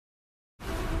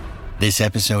This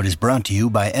episode is brought to you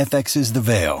by FX's The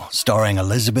Veil, starring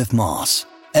Elizabeth Moss.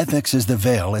 FX's The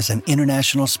Veil is an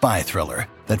international spy thriller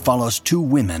that follows two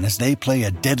women as they play a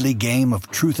deadly game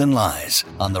of truth and lies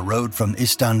on the road from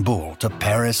Istanbul to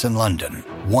Paris and London.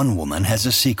 One woman has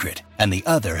a secret, and the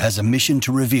other has a mission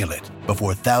to reveal it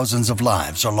before thousands of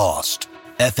lives are lost.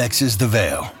 FX's The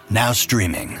Veil, now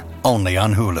streaming, only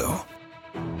on Hulu.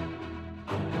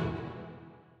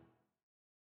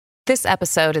 This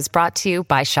episode is brought to you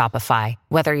by Shopify.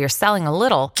 Whether you're selling a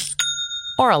little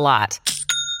or a lot,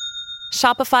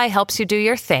 Shopify helps you do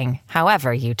your thing,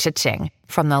 however you cha-ching.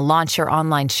 From the launch your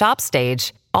online shop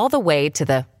stage, all the way to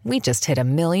the we just hit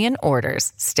 1 million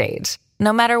orders stage.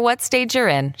 No matter what stage you're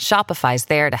in, Shopify's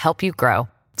there to help you grow.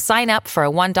 Sign up for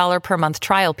a $1 per month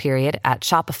trial period at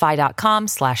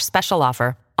shopify.com/special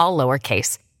offer, all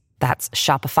lowercase. That's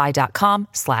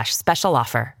shopify.com/special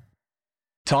offer.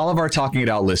 To all of our Talking It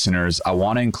Out listeners, I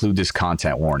want to include this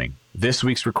content warning. This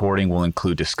week's recording will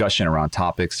include discussion around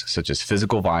topics such as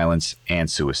physical violence and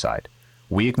suicide.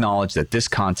 We acknowledge that this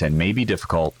content may be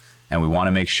difficult, and we want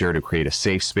to make sure to create a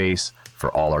safe space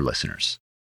for all our listeners.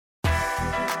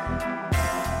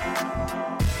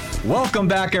 Welcome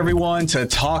back, everyone, to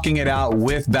Talking It Out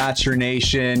with Bachelor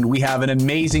Nation. We have an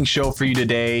amazing show for you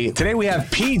today. Today we have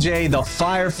PJ, the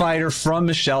firefighter from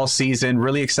Michelle's season.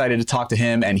 Really excited to talk to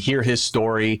him and hear his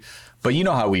story. But you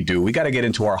know how we do. We got to get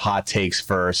into our hot takes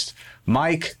first.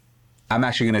 Mike, I'm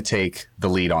actually going to take the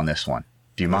lead on this one.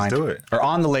 Do you mind? Let's do it. Or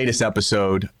on the latest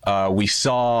episode, we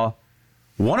saw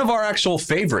one of our actual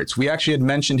favorites. We actually had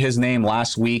mentioned his name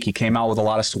last week. He came out with a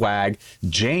lot of swag.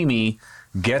 Jamie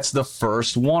gets the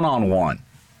first one-on-one,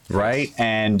 right?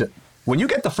 And when you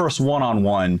get the first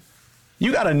one-on-one,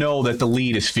 you got to know that the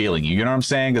lead is feeling you. You know what I'm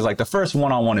saying? Because like the first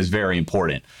one-on-one is very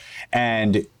important.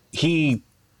 And he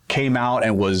came out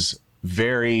and was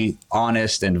very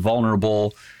honest and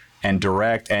vulnerable and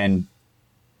direct and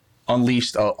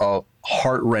unleashed a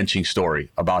heart-wrenching story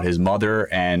about his mother.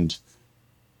 And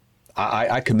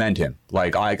I commend him.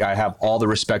 Like I have all the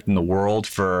respect in the world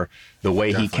for the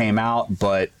way he came out,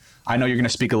 but I know you're going to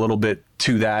speak a little bit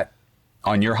to that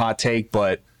on your hot take,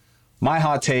 but my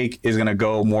hot take is going to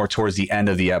go more towards the end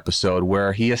of the episode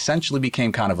where he essentially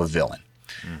became kind of a villain.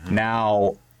 Mm-hmm.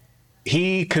 Now,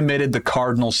 he committed the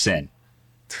cardinal sin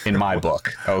in my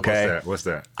book, okay? What's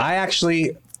that?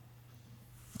 To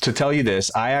tell you this,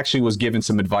 I actually was given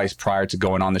some advice prior to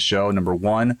going on the show. Number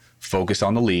one, focus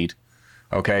on the lead,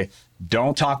 okay?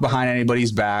 Don't talk behind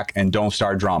anybody's back and don't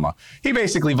start drama. He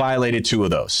basically violated two of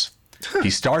those.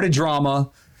 He started drama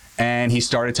and he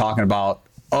started talking about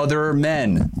other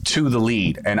men to the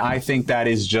lead. And I think that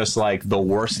is just like the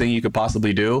worst thing you could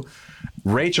possibly do.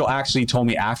 Rachel actually told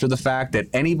me after the fact that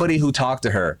anybody who talked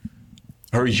to her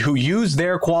who used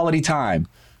their quality time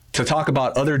to talk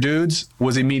about other dudes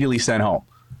was immediately sent home.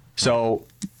 So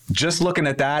just looking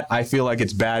at that, I feel like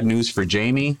it's bad news for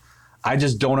Jamie. I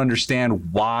just don't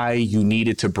understand why you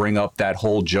needed to bring up that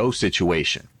whole Joe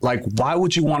situation. Like, why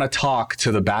would you want to talk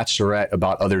to the Bachelorette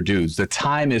about other dudes? The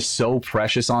time is so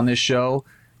precious on this show.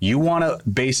 You want to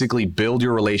basically build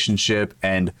your relationship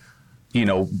and, you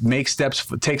know, take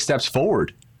steps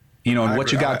forward, you know, and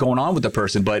what you got going on with the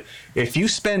person. But if you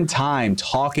spend time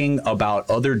talking about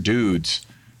other dudes,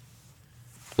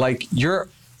 like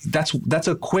that's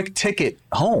a quick ticket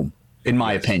home, in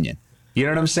my opinion. You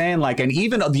know what I'm saying? Like, and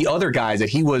even the other guys that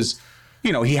he was,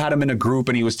 you know, he had him in a group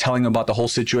and he was telling them about the whole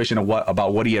situation of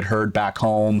about what he had heard back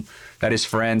home, that his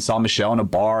friend saw Michelle in a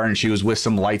bar and she was with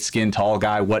some light-skinned tall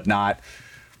guy, whatnot.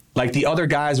 Like the other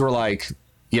guys were like,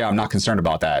 yeah, I'm not concerned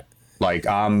about that. Like,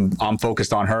 I'm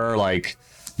focused on her. Like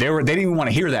they didn't even want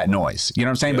to hear that noise. You know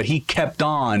what I'm saying? But he kept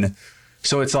on.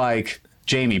 So it's like,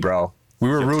 Jamie, bro, we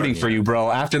were rooting for you,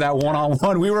 bro. After that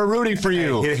one-on-one, we were rooting for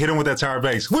you. Hit him with that tire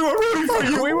base. We were rooting for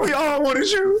you. We all wanted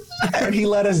you. And he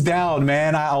let us down,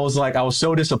 man. I was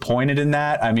so disappointed in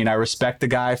that. I mean, I respect the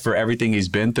guy for everything he's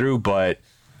been through, but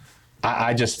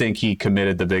I just think he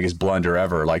committed the biggest blunder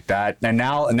ever like that. And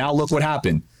now look what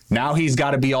happened. Now he's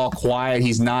got to be all quiet.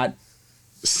 He's not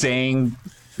saying,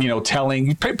 you know,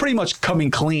 telling, pretty much coming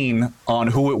clean on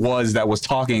who it was that was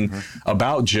talking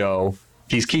about Joe.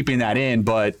 He's keeping that in,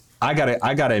 but I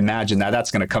gotta imagine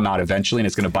that's going to come out eventually, and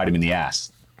it's going to bite him in the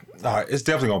ass. It's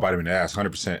definitely going to bite him in the ass,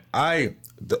 100%.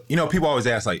 You know, people always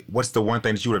ask, like, what's the one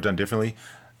thing that you would have done differently?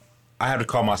 I have to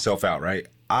call myself out, right?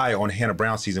 I, on Hannah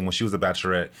Brown's season, when she was a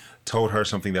Bachelorette, told her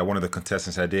something that one of the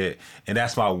contestants had did, and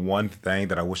that's my one thing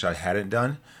that I wish I hadn't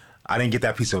done. I didn't get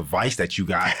that piece of advice that you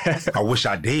got. I wish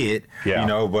I did, you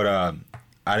know, but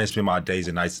I didn't spend my days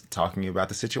and nights talking about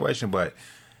the situation. But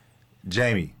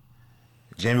Jamie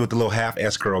with the little half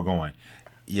S curl going,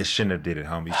 you shouldn't have did it,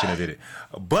 homie. You shouldn't have did it.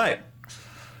 But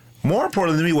More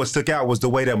importantly to me, what stuck out was the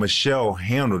way that Michelle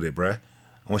handled it, bruh.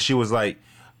 When she was like,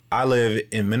 I live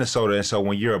in Minnesota, and so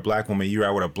when you're a black woman, you're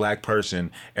out with a black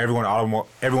person, everyone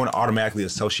automatically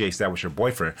associates that with your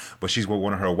boyfriend. But she's with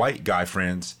one of her white guy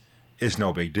friends. It's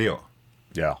no big deal.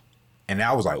 Yeah. And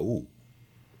I was like, ooh.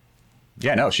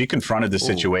 Yeah, no, she confronted the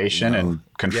situation and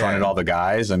confronted all the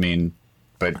guys. I mean,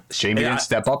 but Jamie didn't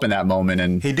step up in that moment.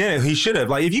 And he didn't. He should have.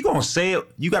 Like, if you're going to say it,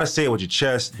 you got to say it with your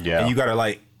chest. Yeah. And you got to,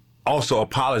 like, also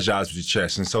apologize with your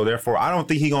chest. And so, therefore, I don't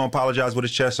think he's going to apologize with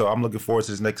his chest. So I'm looking forward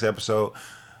to this next episode.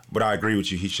 But I agree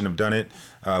with you. He shouldn't have done it.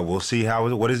 We'll see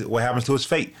what happens to his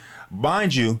fate.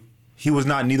 Mind you, he was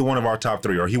not neither one of our top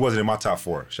 3, or he wasn't in my top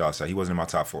 4, shall I say. He wasn't in my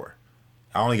top 4.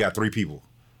 I only got 3 people.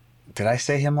 Did I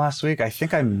say him last week? I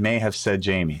think I may have said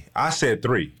Jamie. I said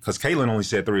 3 because Caitlin only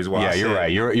said 3 as well. Yeah, you're right.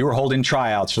 You were holding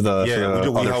tryouts for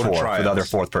the other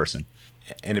fourth person.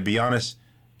 And to be honest,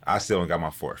 I still ain't got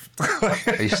my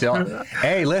 4th. Are you still?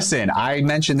 Hey, listen, I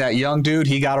mentioned that young dude.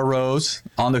 He got a rose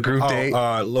on the group date.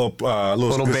 Little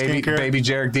baby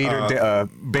Derek Jeter,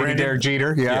 baby Derek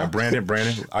Jeter. Yeah,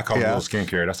 Brandon. I call him Little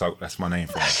Skincare. That's my name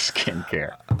for him.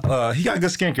 Skincare. He got good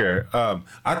skincare.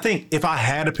 I think if I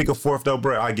had to pick a 4th though,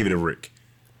 bro, I'd give it to Rick.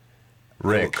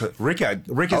 Rick is the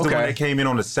one that came in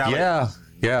on the salad.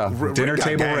 Yeah. Dinner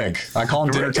table Rick. I call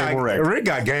him Dinner Table Rick. Rick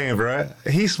got game, bro.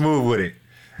 He's smooth with it.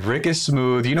 Rick is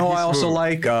smooth. You know, I also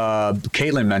like.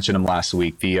 Caitlin mentioned him last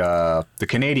week. The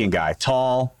Canadian guy,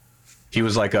 tall. He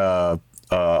was like a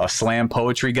slam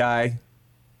poetry guy.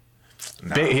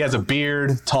 Nah. He has a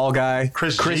beard. Tall guy.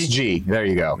 Chris G. There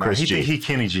you go. Chris G. He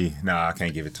Kenny G. Nah, I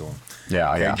can't give it to him.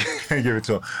 Yeah. Can't give it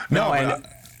to him.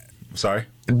 Sorry.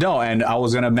 No, and I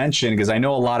was gonna mention because I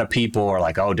know a lot of people are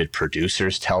like, "Oh, did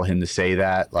producers tell him to say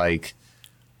that?" Like,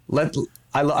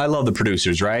 I love the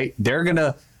producers, right?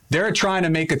 They're trying to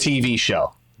make a TV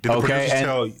show. Did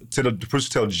the producer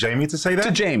tell Jamie to say that?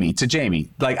 To Jamie.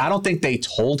 Like, I don't think they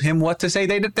told him what to say.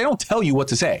 They don't tell you what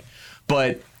to say.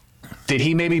 But did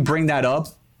he maybe bring that up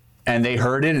and they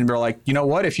heard it and they're like, you know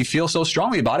what? If you feel so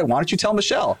strongly about it, why don't you tell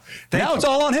Michelle? It's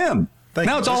all on him.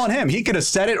 It's all on him. He could have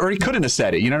said it or he couldn't have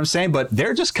said it. You know what I'm saying? But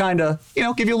they're just kind of,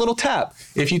 give you a little tap.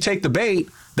 If you take the bait,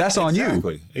 that's on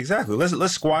you. Exactly.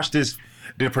 Let's squash this.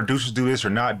 Did producers do this or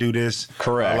not do this?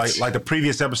 Correct. Like the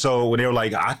previous episode when they were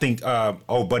like, I think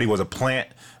Buddy was a plant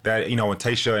that, when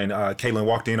Tayshia and Caitlin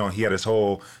walked in on, he had his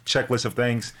whole checklist of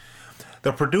things.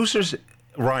 The producers,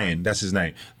 Ryan, that's his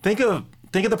name. Think of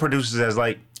the producers as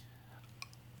like,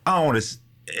 I don't want to,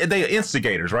 they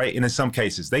instigators, right? And in some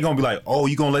cases, they're going to be like, oh,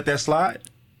 you going to let that slide?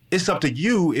 It's up to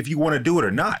you if you want to do it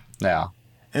or not. Yeah.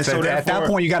 And so at that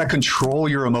point, you got to control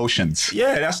your emotions.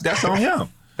 Yeah, that's on him.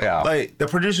 Yeah. Like, the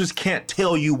producers can't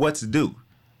tell you what to do.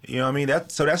 You know what I mean?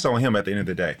 So that's on him at the end of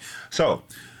the day. So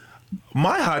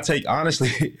my hot take,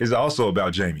 honestly, is also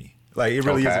about Jamie. Like, it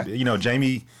really is.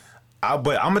 Jamie,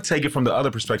 but I'm going to take it from the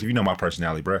other perspective. You know my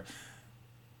personality, bro.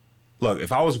 Look,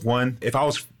 if I was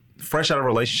fresh out of a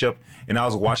relationship and I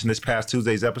was watching this past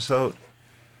Tuesday's episode,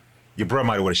 your bro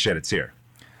might have shed a tear.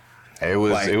 It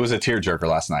was a tearjerker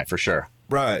last night, for sure.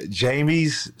 Bro,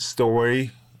 Jamie's story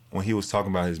when he was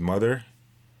talking about his mother,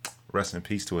 rest in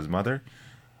peace to his mother,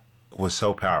 was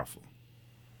so powerful.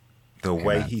 The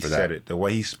way he said it, the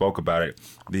way he spoke about it,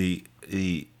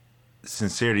 the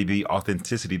sincerity, the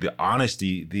authenticity, the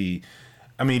honesty,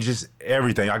 just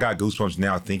everything. I got goosebumps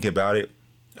now thinking about it.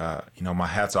 My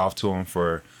hat's off to him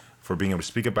for being able to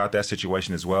speak about that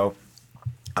situation as well.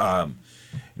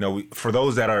 For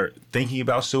those that are thinking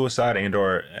about suicide and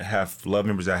or have loved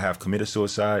members that have committed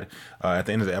suicide, at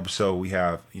the end of the episode, we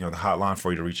have, the hotline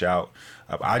for you to reach out.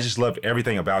 I just loved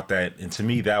everything about that. And to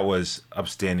me, that was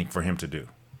upstanding for him to do.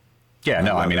 Yeah,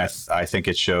 no, I think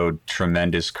it showed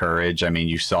tremendous courage. I mean,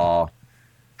 you saw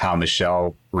how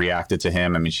Michelle reacted to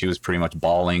him. I mean, she was pretty much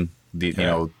bawling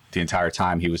the entire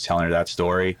time he was telling her that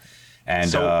story.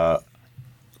 And,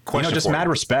 mad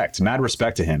respect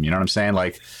to him. You know what I'm saying?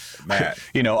 Like,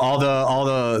 all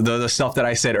the stuff that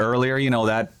I said earlier,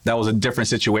 that was a different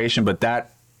situation, but that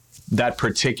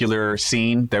particular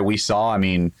scene that we saw, I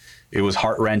mean, it was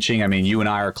heart-wrenching. I mean, you and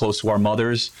I are close to our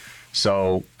mothers.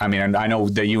 So, I mean, I know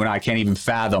that you and I can't even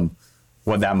fathom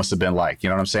what that must have been like. You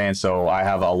know what I'm saying? So I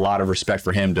have a lot of respect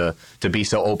for him to be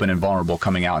so open and vulnerable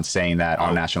coming out and saying that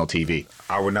on national TV.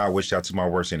 I would not wish that to my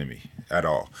worst enemy at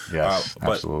all. Yes,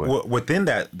 but absolutely. Within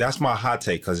that, that's my hot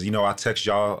take because, I text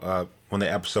y'all when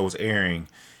the episode was airing,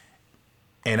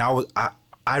 and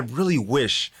I really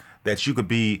wish that you could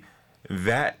be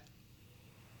that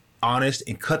honest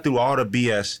and cut through all the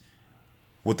BS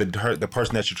with the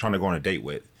person that you're trying to go on a date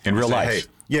with. In real life. Hey,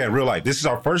 yeah, in real life. This is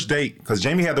our first date because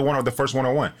Jamie had the first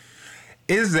one-on-one.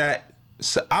 Is that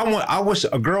So I wish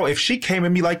a girl, if she came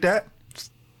at me like that,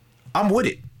 I'm with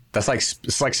it. That's like,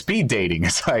 it's like speed dating.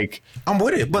 It's like, I'm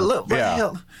with it. But look, Yeah.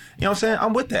 hell, you know what I'm saying?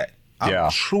 I'm with that.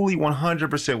 I'm truly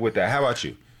 100% with that. How about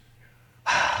you?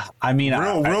 I mean,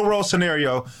 Real world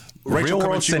scenario. Rachel real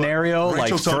world scenario, Rachel like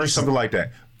told you first, something like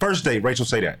that. First date, Rachel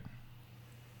say that.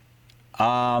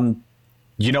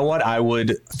 You know what? I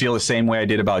would feel the same way I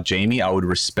did about Jamie. I would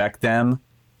respect them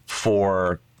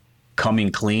for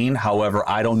coming clean. However,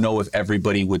 I don't know if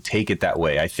everybody would take it that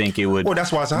way. I think it would. Well,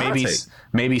 that's why it's a hot take.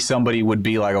 Maybe somebody would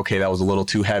be like, okay, that was a little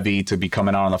too heavy to be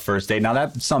coming out on the first date. Now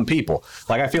that's some people.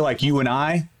 Like, I feel like you and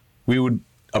I, we would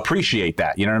appreciate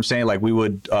that. You know what I'm saying? Like, we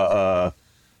would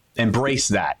embrace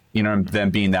that, you know, them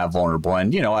being that vulnerable.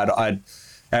 And, you know,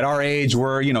 at our age,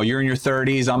 where, you know, you're in your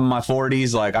 30s, I'm in my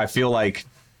 40s, like, I feel like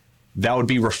that would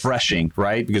be refreshing,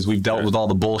 right? Because we've dealt with all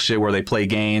the bullshit where they play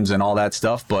games and all that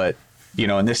stuff. But, you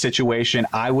know, in this situation,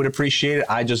 I would appreciate it.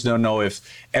 I just don't know if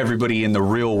everybody in the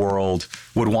real world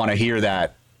would want to hear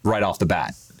that right off the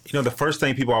bat. You know, the first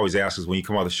thing people always ask is when you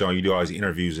come on the show and you do all these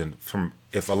interviews, and from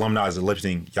if alumni is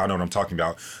listening, y'all know what I'm talking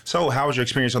about. So how was your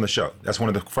experience on the show? That's one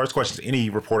of the first questions any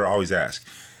reporter always asks.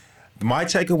 My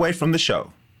takeaway from the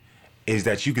show is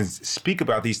that you can speak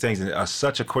about these things at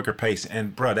such a quicker pace.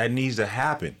 And, bro, that needs to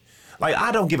happen. Like,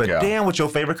 I don't give a damn what your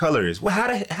favorite color is. Well, how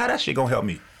that shit gonna help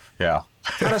me? Yeah.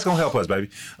 How that's gonna help us, baby?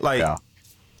 Like,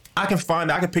 I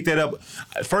can pick that up.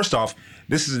 First off,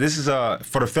 this is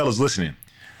for the fellas listening.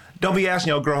 Don't be asking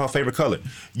your girl her favorite color.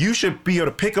 You should be able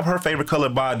to pick up her favorite color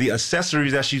by the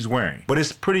accessories that she's wearing. But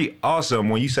it's pretty awesome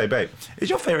when you say, babe,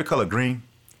 is your favorite color green,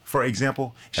 for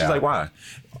example? She's like, why?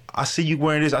 I see you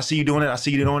wearing this. I see you doing that. I see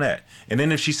you doing that. And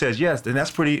then if she says yes, then that's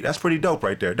pretty dope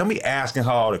right there. Don't be asking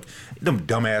her all them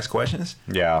dumbass questions.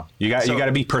 Yeah, you got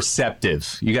to be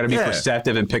perceptive. You got to be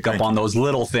perceptive and pick up on those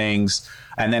little things,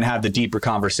 and then have the deeper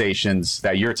conversations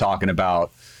that you're talking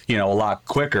about, you know, a lot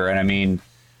quicker. And I mean,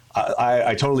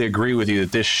 I totally agree with you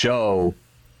that this show,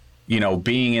 you know,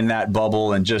 being in that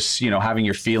bubble and just, you know, having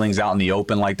your feelings out in the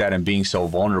open like that and being so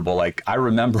vulnerable. Like, I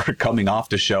remember coming off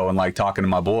the show and like talking to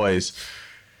my boys,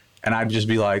 and I'd just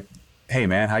be like, hey,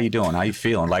 man, how you doing? How you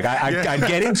feeling? Like, I'd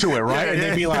get into it, right? And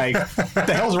they'd be like, what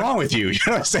the hell's wrong with you? You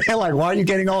know what I'm saying? Like, why are you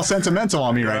getting all sentimental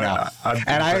on me right now?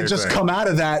 And I had just come out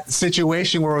of that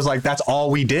situation where it was like, that's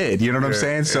all we did. You know what I'm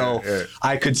saying? So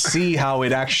I could see how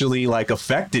it actually like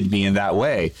affected me in that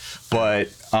way. But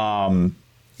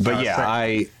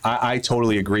yeah, I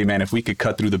totally agree, man. If we could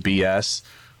cut through the BS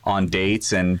on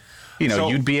dates, and, you know,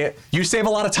 you save a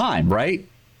lot of time, right?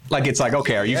 Like, it's like,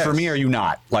 okay, are you for me or are you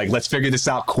not? Like, let's figure this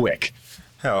out quick.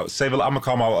 Hell, save a lot. I'm going to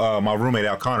call my roommate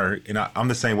out, Connor, and I'm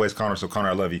the same way as Connor, so Connor,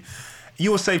 I love you. You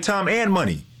will save time and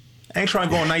money. I ain't trying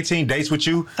to go on 19 dates with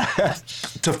you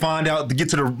to get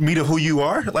to the meat of who you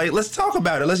are. Like, let's talk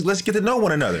about it. Let's get to know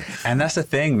one another. And that's the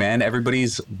thing, man. Everybody,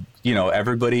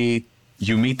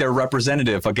 you meet their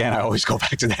representative. Again, I always go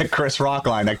back to that Chris Rock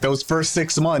line. Like, those first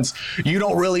 6 months, you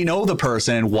don't really know the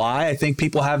person. And why? I think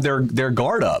people have their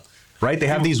guard up. Right? They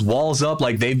have these walls up,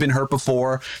 like they've been hurt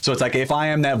before. So it's like, if I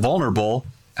am that vulnerable,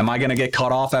 am I going to get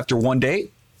cut off after one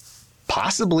date?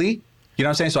 Possibly. You know what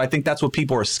I'm saying? So I think that's what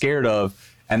people are scared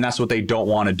of, and that's what they don't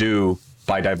want to do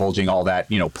by divulging all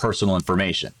that, you know, personal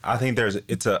information. I think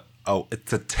it's a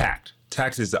tact.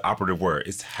 Tact is the operative word.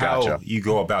 It's how you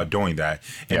go about doing that,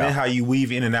 and then how you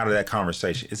weave in and out of that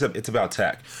conversation. It's about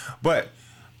tact. But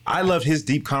I loved his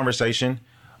deep conversation.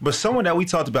 But someone that we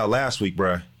talked about last week,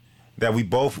 bruh, that we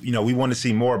both, you know, we wanted to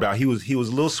see more about. He was a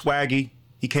little swaggy.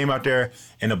 He came out there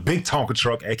in a big Tonka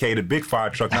truck, aka the big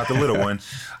fire truck, not the little one.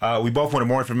 We both wanted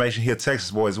more information. He a Texas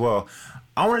boy as well.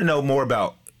 I want to know more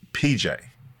about PJ.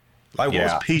 Like, what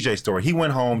was PJ's story? He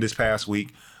went home this past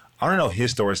week. I want to know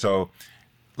his story. So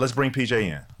let's bring PJ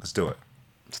in. Let's do it.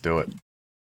 Let's do it.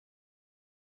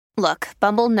 Look,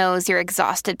 Bumble knows you're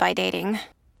exhausted by dating.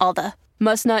 All the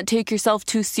must not take yourself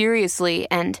too seriously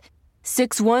and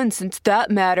 6'1" since that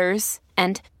matters.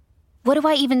 And what do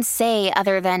I even say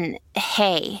other than,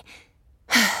 hey?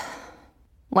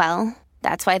 Well,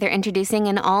 that's why they're introducing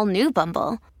an all-new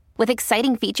Bumble, with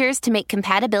exciting features to make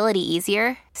compatibility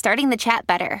easier, starting the chat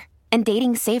better, and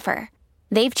dating safer.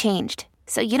 They've changed,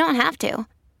 so you don't have to.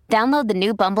 Download the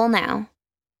new Bumble now.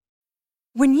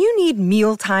 When you need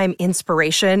mealtime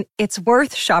inspiration, it's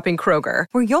worth shopping Kroger,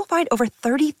 where you'll find over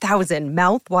 30,000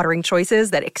 mouth-watering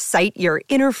choices that excite your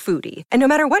inner foodie. And no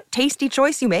matter what tasty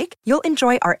choice you make, you'll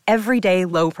enjoy our everyday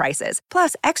low prices,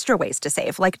 plus extra ways to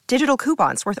save, like digital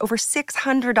coupons worth over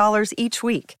 $600 each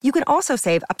week. You can also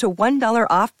save up to $1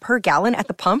 off per gallon at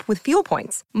the pump with fuel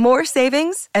points. More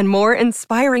savings and more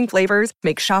inspiring flavors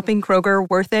make shopping Kroger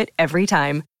worth it every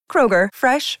time. Kroger,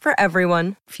 fresh for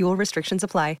everyone. Fuel restrictions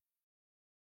apply.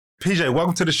 PJ,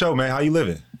 welcome to the show, man. How you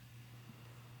living?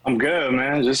 I'm good,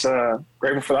 man. Just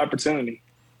grateful for the opportunity.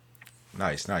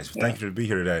 Nice. Thank you for being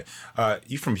here today.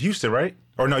 You from Houston, right?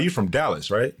 Or no, you from Dallas,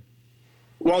 right?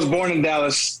 Well, I was born in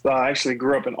Dallas. I actually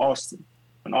grew up in Austin.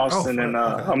 And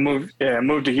I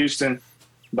moved to Houston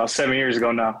about 7 years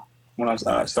ago now when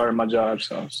I started my job.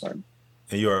 So sorry.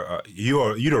 And you're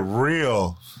the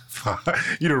real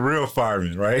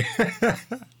fireman, right?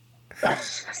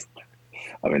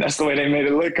 I mean, that's the way they made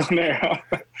it look on there.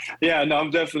 Yeah, no, I'm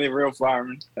definitely a real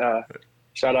fireman.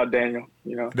 Shout out Daniel.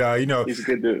 He's a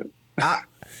good dude.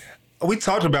 We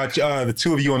talked about the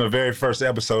two of you on the very first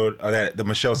episode that the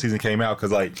Michelle season came out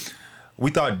because, like,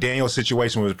 we thought Daniel's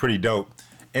situation was pretty dope.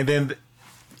 And then,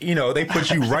 they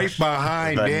put you right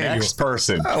behind the Daniel. next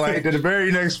person. Like, the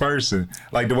very next person.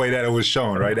 Like, the way that it was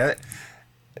shown, right? That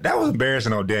was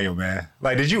embarrassing on Daniel, man.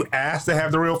 Like, did you ask to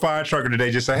have the real fire truck, or did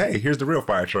they just say, hey, here's the real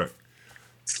fire truck?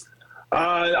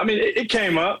 I mean, it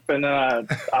came up, and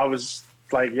I was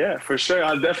like, yeah, for sure.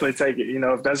 I'll definitely take it,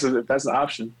 if that's an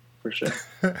option, for sure.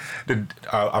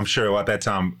 I'm sure at that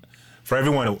time, for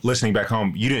everyone listening back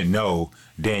home, you didn't know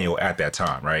Daniel at that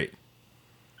time, right?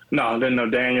 No, I didn't know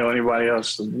Daniel or anybody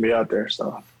else would be out there,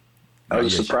 so that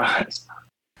was a surprise.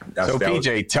 So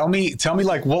PJ, tell me,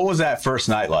 like, what was that first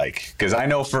night like? Because I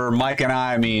know for Mike and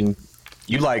I mean,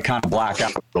 you like kind of black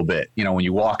out a little bit. When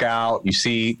you walk out, you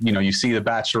see the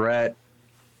Bachelorette.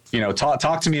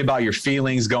 Talk to me about your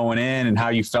feelings going in and how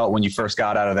you felt when you first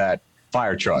got out of that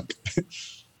fire truck.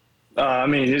 I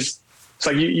mean, it's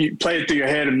like you play it through your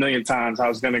head a million times how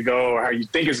it's gonna go or how you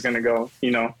think it's gonna go,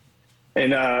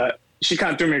 And she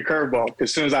kind of threw me a curveball because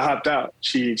as soon as I hopped out,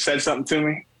 she said something to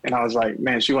me. And I was like,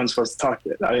 man, she wasn't supposed to talk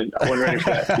yet. I wasn't ready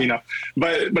for that,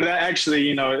 But that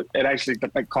actually, it actually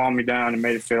calmed me down and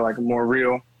made it feel like a more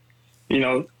real,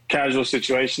 casual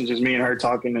situation, just me and her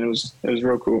talking, and it was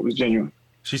real cool. It was genuine.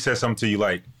 She said something to you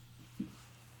like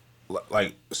what do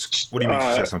you mean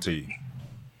she said something to you?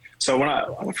 So when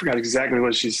I forgot exactly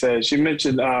what she said. She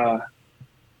mentioned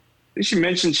she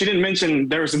didn't mention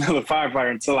there was another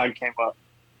firefighter until I came up.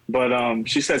 But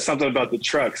she said something about the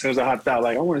truck. As soon as I hopped out,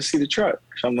 like, I want to see the truck.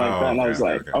 Something like that. And I was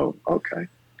like, oh, okay.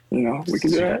 We can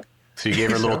do that. So you gave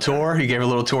her a little tour? You gave her a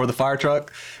little tour of the fire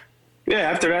truck? Yeah,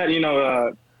 after that,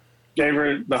 gave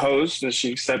her the hose, and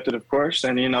she accepted, of course.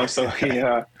 And, so he,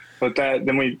 with that,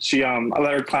 then I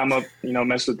let her climb up,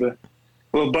 mess with the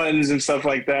little buttons and stuff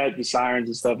like that, the sirens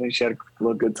and stuff. And she had a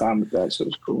little good time with that, so it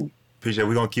was cool. PJ,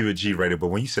 we're going to keep it G-rated, but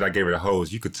when you said I gave her the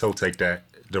hose, you could so take that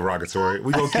derogatory.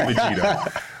 We're going to keep it G, though.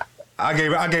 I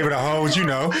gave her the hose,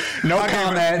 No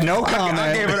comment.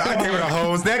 I gave her the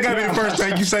hose. That got to be the first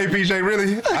thing you say, PJ.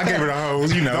 Really? I gave her the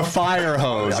hose, The fire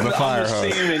hose. The fire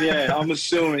hose. I'm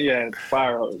assuming,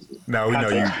 fire hose. No, we know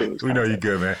you. We know you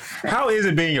good, man. How is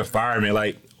it being a fireman?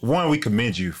 Like, one, we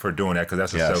commend you for doing that because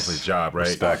that's a selfless job, right?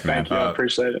 Respect, man. Thank you. I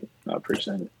appreciate it.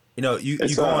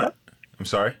 You go on. I'm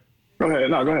sorry. Go ahead.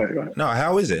 No, go ahead. No,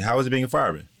 how is it? How is it being a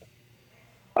fireman?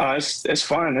 It's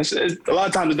fun. It's a lot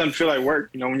of times it doesn't feel like work.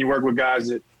 When you work with guys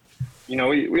that,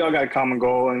 we all got a common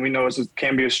goal, and we know it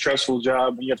can be a stressful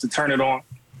job. And you have to turn it on.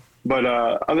 But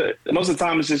most of the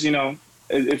time, it's just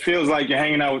it feels like you're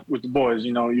hanging out with the boys.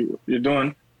 You're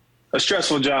doing a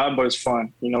stressful job, but it's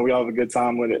fun. We all have a good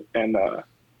time with it, and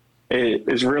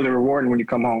it's really rewarding when you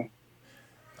come home.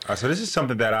 All right, so this is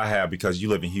something that I have because you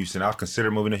live in Houston. I've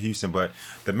considered moving to Houston, but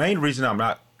the main reason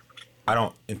I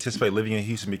don't anticipate living in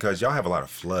Houston because y'all have a lot of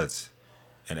floods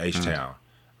in H-Town,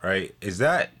 right? Is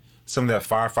that something that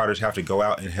firefighters have to go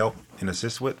out and help and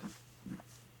assist with?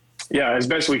 Yeah, as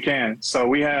best we can. So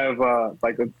we have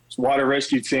like a water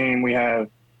rescue team. We have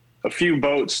a few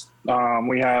boats. We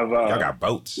have y'all got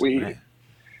boats. We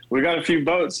got a few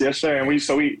boats, yes sir. And we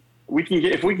can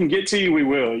get, if we can get to you, we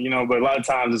will. But a lot of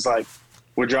times it's like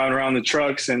we're driving around the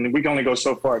trucks, and we can only go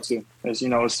so far too. As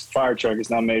it's a fire truck. It's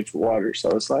not made for water, so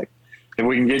it's like, if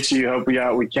we can get you, help you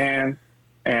out, we can.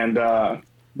 And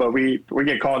but we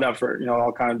get called out for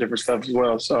all kind of different stuff as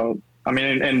well. So I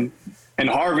mean, and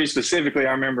Harvey specifically,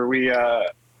 I remember we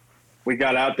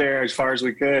got out there as far as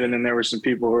we could, and then there were some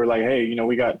people who were like, hey,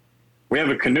 we have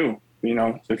a canoe,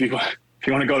 if you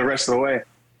want to go the rest of the way.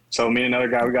 So me and another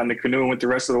guy, we got in the canoe and went the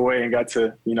rest of the way and got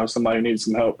to somebody who needed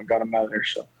some help and got them out of there.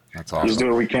 So that's awesome. Just do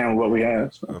what we can with what we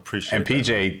have. So. I appreciate. And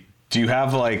PJ. Do you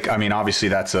have obviously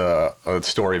that's a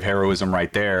story of heroism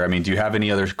right there. I mean, do you have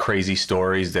any other crazy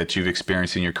stories that you've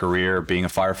experienced in your career being a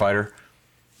firefighter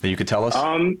that you could tell us?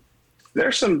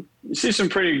 You see some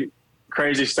pretty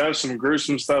crazy stuff, some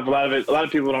gruesome stuff. A lot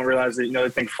of people don't realize that, they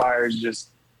think fire is just,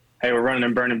 hey, we're running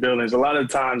and burning buildings. A lot of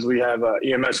times we have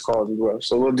EMS calls as well.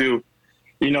 So we'll do,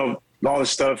 all the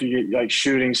stuff you get, like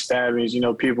shooting, stabbings,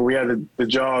 people. We had the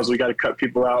jaws. We got to cut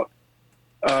people out.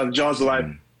 The jaws of life,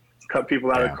 cut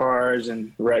people out of cars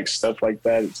and wrecks, stuff like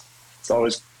that. It's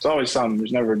always something.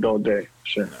 There's never a dull day.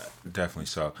 Sure. Definitely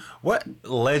so. What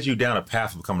led you down a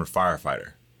path of becoming a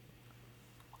firefighter?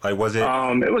 Like, was it?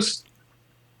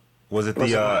 Was it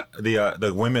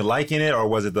the women liking it, or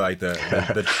was it like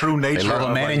the true nature? They love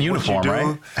a man in uniform,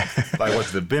 right? Like,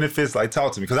 what's the benefits? Like,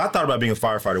 talk to me, because I thought about being a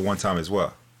firefighter one time as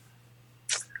well.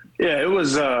 Yeah, it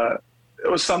was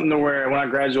something to where when I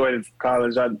graduated from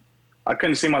college, I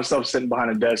couldn't see myself sitting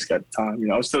behind a desk at the time.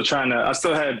 I was still I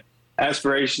still had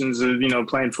aspirations of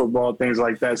playing football, things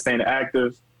like that, staying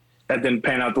active. That didn't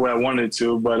pan out the way I wanted it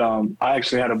to, but I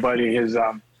actually had a buddy. His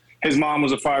mom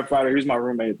was a firefighter. He was my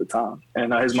roommate at the time,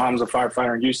 and his mom was a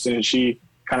firefighter in Houston. And she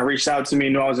kind of reached out to me,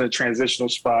 knew I was in a transitional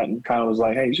spot, and kind of was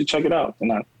like, "Hey, you should check it out."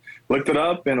 And I looked it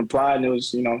up and applied, and it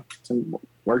was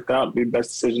worked out. Be the best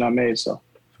decision I made. So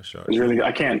for sure, it was really.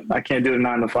 I can't do the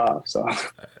 9 to 5. So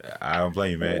I don't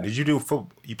blame you, man. Yeah. Did you do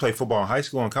you play football in high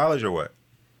school and college, or what?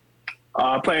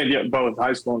 I played both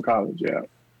high school and college. Yeah.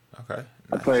 Okay.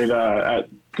 Nice. I played at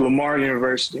Lamar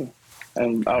University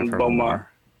and out in Beaumont.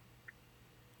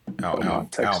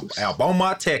 Texas.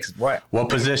 Beaumont, Texas. What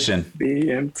position?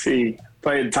 BMT.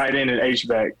 Played tight end at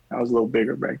H-back. I was a little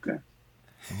bigger back then.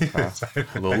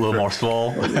 A little more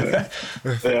swole. Yeah,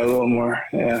 a little more.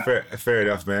 Yeah. Fair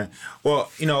enough, man.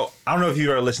 Well, I don't know if you've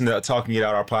ever listened to Talking It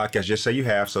Out, our podcast. Just say you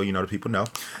have, so the people know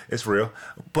it's real.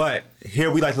 But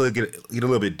here we like to get a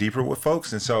little bit deeper with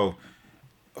folks, and so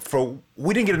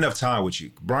we didn't get enough time with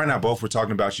you. Brian and I both were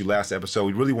talking about you last episode.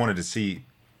 We really wanted to see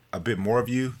a bit more of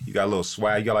you. You got a little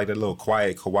swag. You got like that little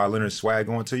quiet Kawhi Leonard swag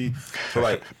going to you. So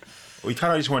like, we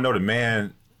kind of just want to know the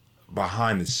man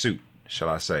behind the suit, shall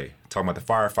I say? Talking about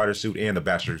the firefighter suit and the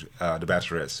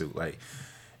bachelorette suit. Like,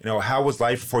 how was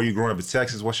life for you growing up in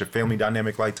Texas? What's your family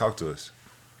dynamic like? Talk to us.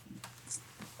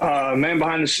 Man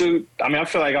behind the suit. I mean, I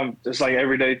feel like I'm just like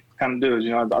everyday kind of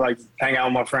dude. I like to hang out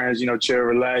with my friends. Chill,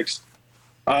 relax,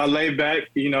 laid back.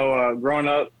 Growing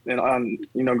up and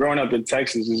growing up in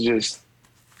Texas is just.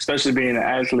 Especially being an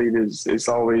athlete it's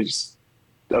always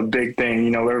a big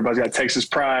thing. Everybody's got Texas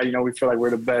pride. We feel like we're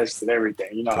the best at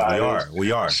everything.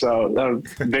 We are. So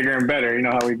bigger and better.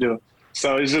 How we do.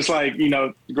 So it's just like,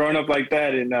 growing up like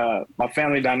that, and my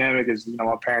family dynamic is,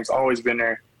 my parents always been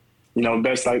there.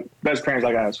 Best parents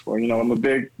I asked for. I'm a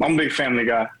big family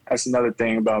guy. That's another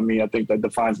thing about me. I think that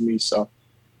defines me. So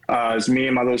it's me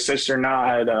and my little sister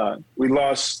now. We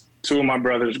lost 2 of my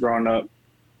brothers growing up.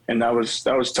 And that was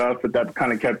tough, but that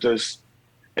kind of kept us.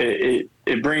 It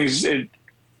brings into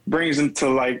fruition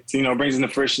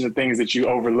the things that you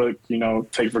overlook,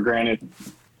 take for granted.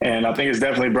 And I think it's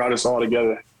definitely brought us all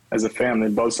together as a family.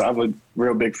 Both sides, I have a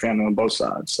real big family on both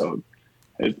sides, so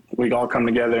we all come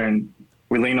together and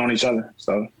we lean on each other.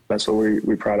 So that's what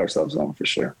we pride ourselves on for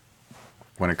sure.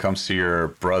 When it comes to your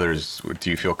brothers, do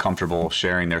you feel comfortable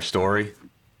sharing their story?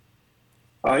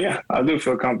 Yeah, I do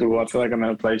feel comfortable. I feel like I'm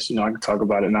in a place, I can talk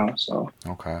about it now. So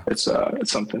okay, it's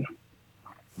something.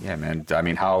 Yeah, man. I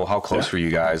mean, how close were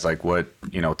you guys? Like, what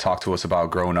talk to us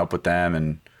about growing up with them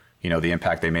and the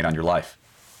impact they made on your life.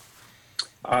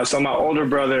 So my older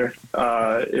brother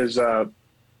my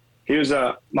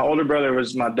older brother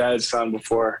was my dad's son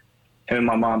before him and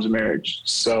my mom's marriage.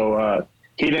 So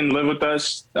he didn't live with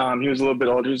us. He was a little bit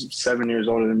older. He was 7 years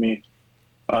older than me,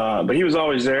 but he was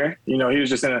always there. He was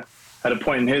just at a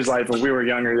point in his life when we were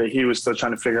younger that he was still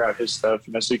trying to figure out his stuff.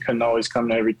 So he couldn't always come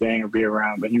to everything or be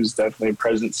around, but he was definitely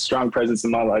a strong presence in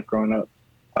my life growing up.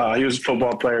 He was a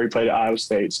football player. He played at Iowa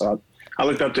State. So I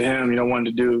looked up to him,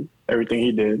 wanted to do everything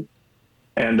he did.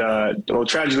 And,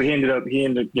 tragically, he ended up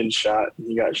getting shot.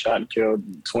 He got shot and killed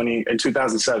in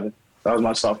 2007. That was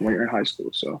my sophomore year in high school.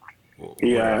 So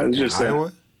it was just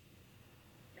Iowa?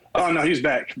 Oh, no, he's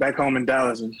back home in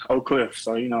Dallas and Oak Cliff.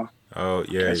 So, Oh,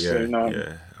 yeah.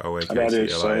 Oh, wait, that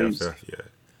is, so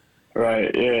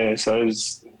right, yeah. So it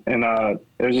was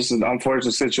just an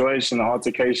unfortunate situation, an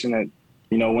altercation that,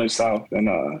 went south. And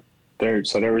there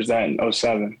was that in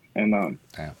 2007. And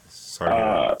damn. Sorry.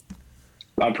 I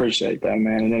appreciate that,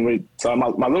 man. And then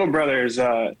my little brother is,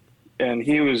 and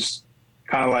he was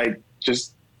kind of like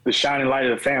just the shining light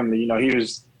of the family. He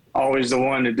was always the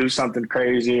one to do something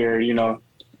crazy or, the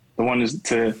one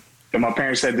if my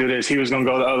parents said do this, he was going to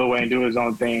go the other way and do his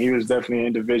own thing. He was definitely an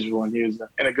individual, and he was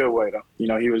in a good way, though.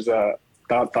 He was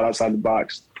thought outside the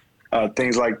box,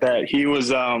 things like that. He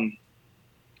was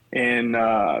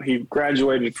he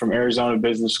graduated from Arizona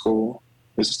Business School.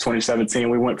 This is 2017.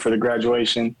 We went for the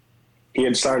graduation. He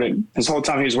had started, his whole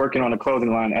time he was working on a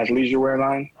clothing line, athleisure wear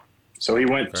line. So he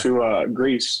went to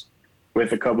Greece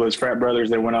with a couple of his frat brothers.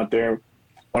 They went out there,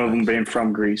 one of them being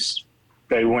from Greece.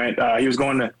 They went, he was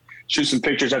going to shoot some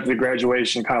pictures after the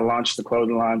graduation, kind of launch the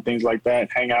clothing line, things like that,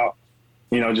 hang out,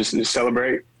 just to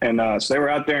celebrate. And so they were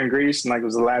out there in Greece, and like it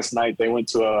was the last night, they went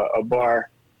to a bar,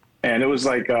 and it was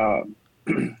like,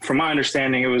 from my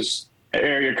understanding, it was an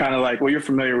area kind of like, well, you're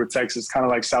familiar with Texas, kind of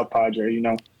like South Padre,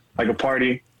 like a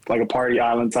party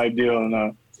island type deal.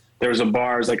 And there was a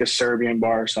bar, it was like a Serbian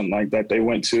bar or something like that they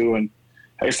went to. And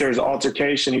I guess there was an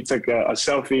altercation. He took a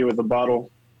selfie with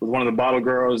one of the bottle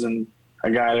girls, and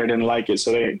a guy there didn't like it.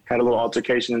 So they had a little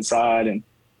altercation inside, and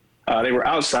they were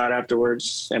outside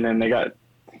afterwards. And then they got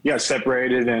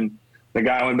separated, and the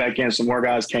guy went back in. Some more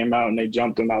guys came out, and they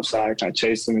jumped him outside, kind of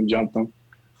chased him and jumped him.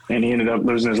 And he ended up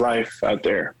losing his life out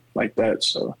there like that.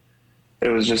 So it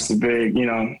was just a big, I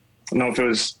don't know if it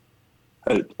was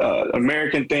an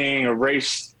American thing, a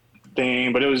race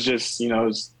thing, but it was just, it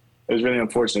was really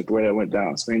unfortunate the way that went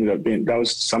down. So it ended up that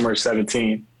was summer of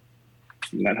 17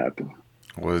 when that happened.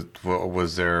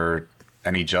 Was there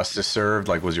any justice served?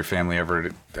 Like, was your family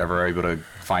ever able to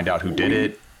find out who did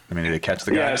it? I mean, did they catch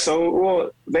the guy? Yeah,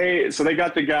 so they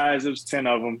got the guys. There was 10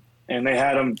 of them, and they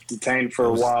had them detained for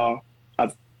a while.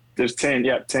 There's 10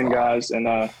 guys, and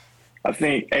I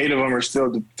think 8 of them are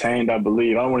still detained, I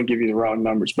believe. I don't want to give you the wrong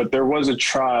numbers, but there was a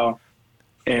trial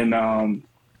in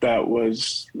that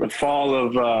was the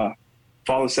fall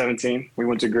of 17. We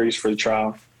went to Greece for the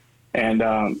trial, and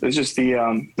it's just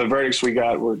the verdicts we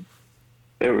got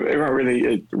they weren't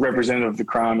really representative of the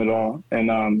crime at all.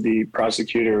 And the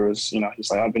prosecutor was, he's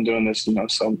like, I've been doing this,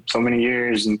 so many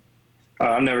years, and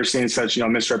I've never seen such,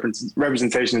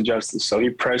 misrepresentation of justice. So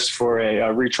he pressed for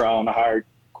a retrial in the higher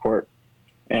court,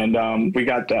 and we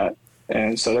got that.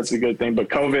 And so that's a good thing. But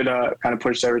COVID kind of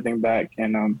pushed everything back.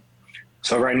 And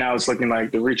so right now it's looking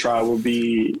like the retrial will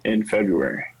be in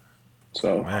February.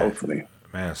 So hopefully.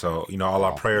 Man, so, all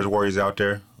our prayers, warriors out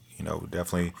there,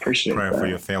 definitely Appreciate praying that. for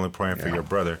your family, praying for your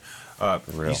brother.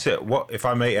 You said, if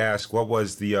I may ask, what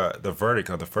was the verdict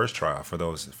of the first trial for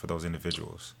those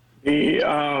individuals? The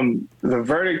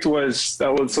verdict was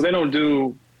so they don't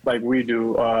do like we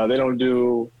do. They don't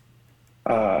do.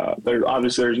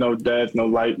 Obviously there's no death, no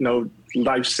life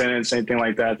sentence, anything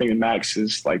like that. I think the max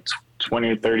is like 20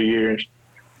 or 30 years.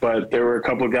 But there were a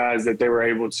couple of guys that they were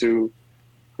able to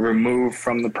remove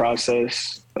from the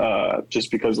process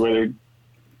just because the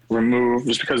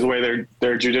way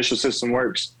their judicial system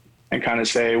works, and kind of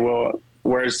say, well,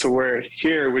 whereas to where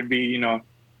here would be,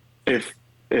 if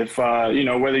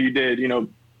whether you did,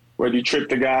 whether you tripped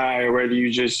the guy or whether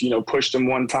you just, pushed him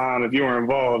one time, if you were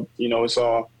involved, it's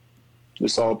all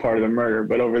part of the murder.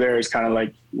 But over there, it's kind of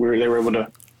like they were able to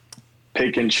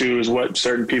pick and choose what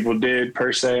certain people did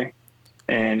per se,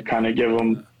 and kind of give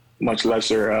them much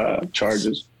lesser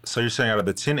charges. So you're saying out of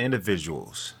the 10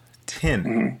 individuals,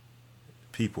 10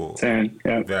 people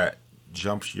that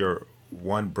jumped your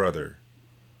one brother.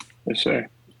 Yes, sir.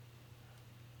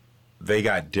 They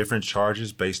got different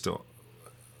charges based on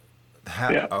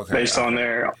based on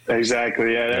their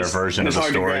their version of the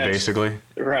story, basically.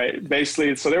 Right,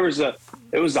 basically. So it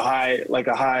was a highly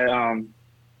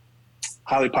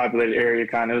populated area,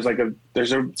 kind of. It was like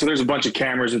there's a bunch of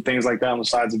cameras and things like that on the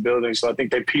sides of buildings. So I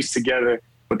think they pieced together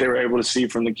what they were able to see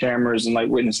from the cameras and like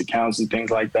witness accounts and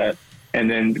things like that. And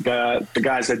then the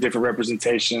guys had different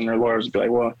representation. Their lawyers would be like,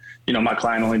 well, my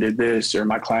client only did this, or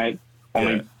my client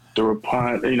only threw a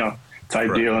punt,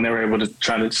 type deal. And they were able to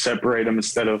try to separate them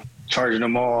instead of charging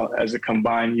them all as a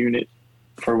combined unit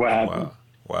for what happened.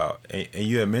 Wow. And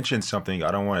you had mentioned something.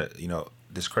 I don't want to,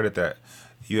 discredit that.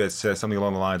 You had said something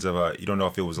along the lines of, you don't know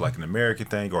if it was like an American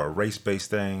thing or a race-based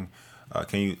thing.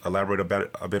 Can you elaborate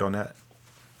a bit on that?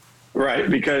 Right.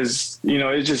 Because,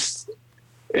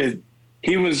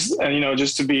 he was,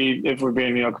 just to be, if we're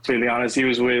being, completely honest, he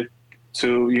was with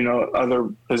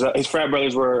his frat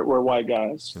brothers were white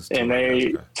guys, and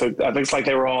they took, I think it's like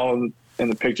they were all in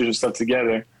the pictures and stuff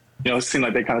together. It seemed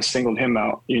like they kind of singled him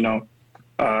out, and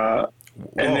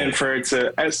then for it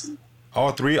to,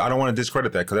 all three, I don't want to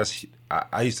discredit that, because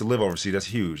I used to live overseas. That's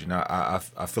huge. And I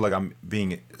feel like I'm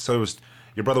being, so it was,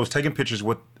 your brother was taking pictures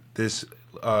with this,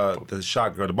 the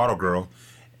shot girl, the bottle girl,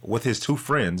 with his 2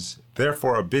 friends. They're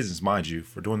for a business, mind you,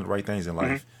 for doing the right things in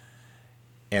life.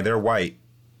 And they're white,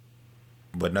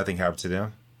 but nothing happened to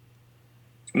them.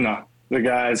 No, the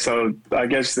guy. So I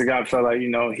guess the guy felt like,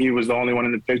 he was the only one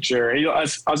in the picture.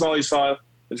 That's all he saw.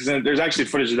 There's actually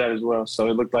footage of that as well. So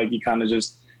it looked like he kind of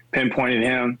just pinpointed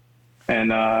him.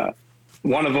 And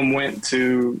one of them went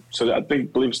to, so I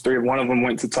believe it's 3. One of them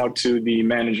went to talk to the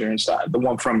manager inside, the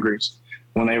one from Greece.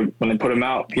 When they put him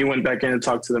out, he went back in and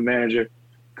talked to the manager.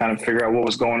 kind of figure out what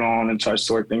was going on and try to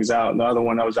sort things out. And the other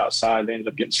one that was outside, they ended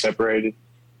up getting separated.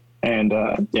 And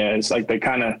it's like they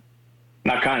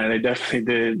they definitely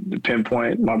did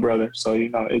pinpoint my brother. So,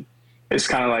 it's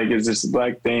kind of like, is this a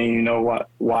black thing?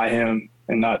 Why him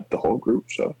and not the whole group?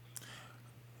 So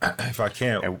if I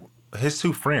can, his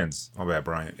two friends, my bad,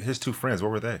 Brian, his two friends,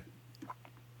 what were they?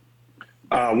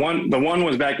 The one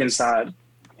was back inside.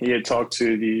 He had talked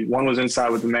to one was inside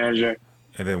with the manager.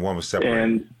 And then one was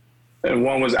separated. And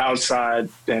one was outside,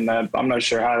 and I'm not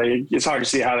sure it's hard to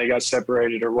see how they got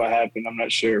separated or what happened. I'm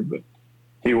not sure, but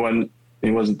he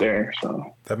wasn't there.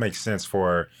 So that makes sense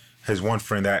for his one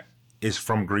friend that is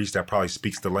from Greece that probably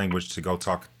speaks the language to go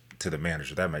talk to the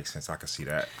manager. That makes sense. I can see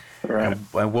that. Right.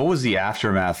 And what was the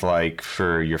aftermath like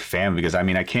for your family? Because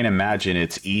I can't imagine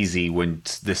it's easy when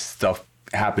this stuff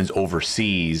happens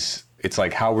overseas. It's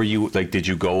like, how were you, like, did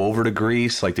you go over to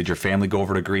Greece? Like, did your family go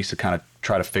over to Greece to kind of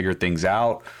try to figure things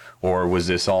out? Or was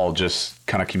this all just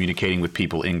kind of communicating with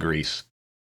people in Greece?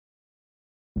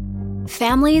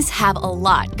 Families have a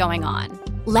lot going on.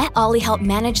 Let Ollie help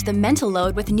manage the mental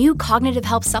load with new cognitive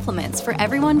help supplements for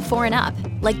everyone 4 and up,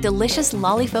 like delicious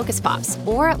Lolly Focus Pops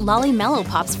or Lolly Mellow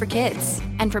Pops for kids.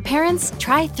 And for parents,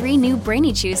 try 3 new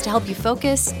Brainy Chews to help you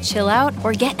focus, chill out,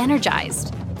 or get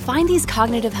energized. Find these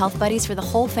cognitive health buddies for the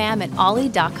whole fam at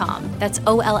ollie.com. That's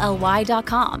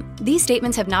OLLY.com. These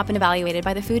statements have not been evaluated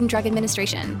by the Food and Drug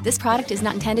Administration. This product is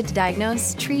not intended to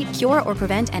diagnose, treat, cure, or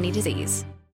prevent any disease.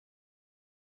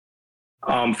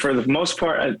 For the most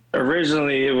part,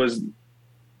 originally it was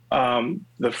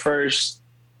the first.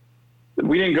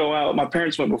 We didn't go out. My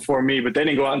parents went before me, but they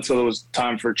didn't go out until it was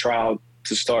time for trial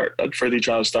to start, for the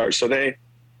trial to start. So it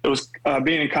was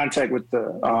being in contact with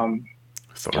the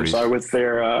authorities.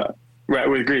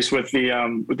 With Greece, with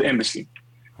the embassy.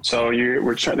 So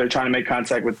they're trying to make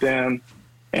contact with them,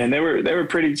 and they were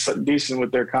pretty decent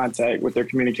with their contact, with their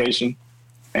communication,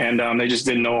 and they just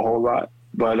didn't know a whole lot.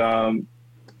 But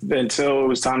until it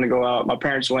was time to go out, my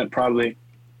parents went probably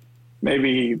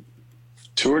maybe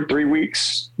 2 or 3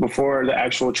 weeks before the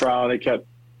actual trial. They kept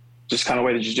just kind of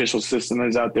way the judicial system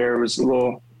is out there. It was a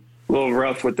little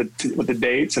rough with the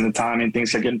dates and the timing.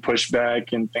 Things kept getting pushed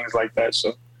back and things like that.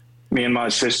 So me and my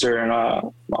sister and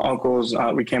my uncles,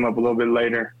 we came up a little bit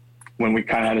later when we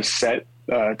kind of had a set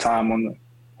time on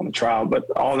the trial. But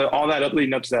all that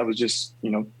leading up to that was just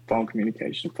phone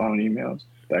communication, phone emails,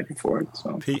 back and forth.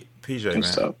 So PJ, man,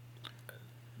 stuff.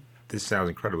 This sounds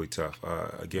incredibly tough.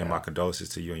 Again, my condolences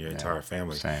to you and your entire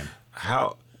family. Same.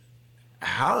 How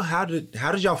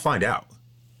did y'all find out?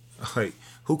 Like,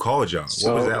 who called y'all?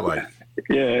 What was that like?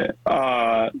 Yeah.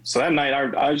 So that night,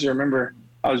 I just remember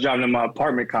I was driving to my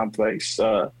apartment complex.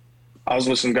 I was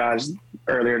with some guys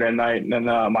earlier that night, and then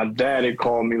my dad had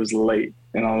called me. It was late,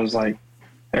 and I was like,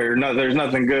 "There's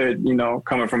nothing good,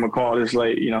 coming from a call this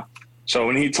late, So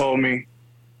when he told me,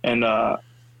 and I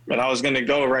was gonna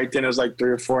go right then, it was like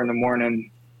 3 or 4 in the morning,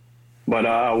 but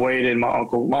I waited. My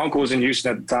uncle was in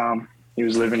Houston at the time. He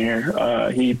was living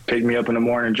here. He picked me up in the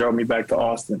morning and drove me back to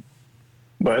Austin.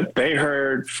 But they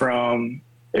heard from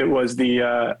it was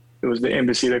the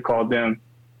embassy that called them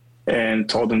and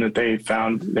told them that they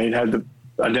had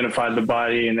identified the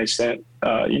body, and they sent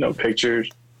pictures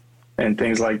and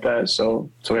things like that. So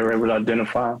they were able to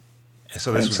identify him. And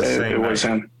so this was the same night. It was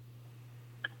him.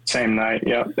 Same night,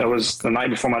 yeah. That was the night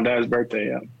before my dad's birthday,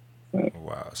 yeah.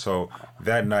 Wow. So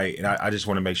that night, and I just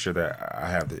want to make sure that I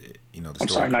have the story. I'm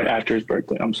sorry, night after his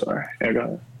birthday. I'm sorry. Yeah, go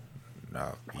ahead.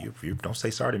 No, you don't say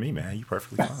sorry to me, man. You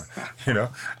perfectly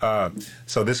fine.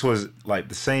 So this was like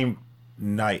the same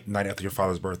night after your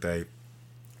father's birthday.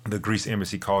 The Greece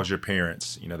embassy calls your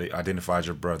parents. They identified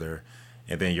your brother,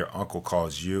 and then your uncle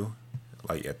calls you,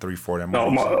 like at 3-4 that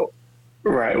morning.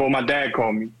 Right. Well, my dad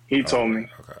called me. He told me.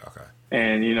 Okay.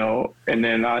 And and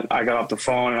then I got off the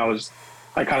phone, and I was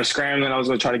kind of scrambling. I was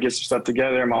gonna try to get some stuff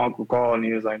together. And my uncle called, and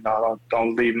he was like, "No,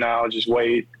 don't leave now. Just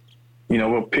wait.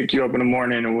 We'll pick you up in the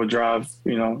morning, and we'll drive.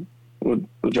 We'll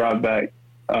drive back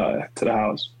to the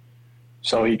house."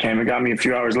 So he came and got me a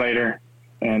few hours later,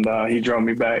 and he drove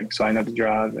me back, so I didn't have to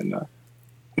drive.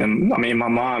 And my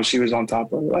mom, she was on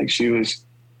top of it.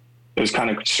 It was kind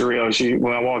of surreal.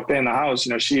 When I walked in the house,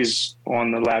 she's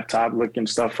on the laptop looking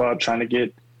stuff up, trying to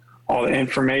get all the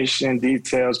information,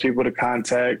 details, people to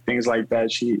contact, things like that.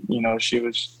 She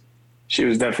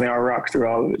was definitely our rock through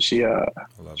all of it. She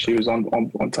was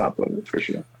on top of it for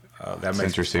sure. That's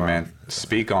interesting, man.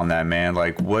 Speak on that, man.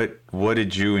 Like, what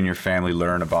did you and your family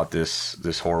learn about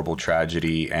this horrible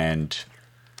tragedy? And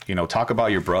talk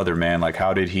about your brother, man. Like,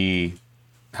 how did he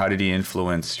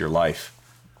influence your life?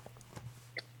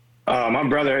 My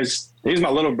brother he's my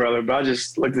little brother, but I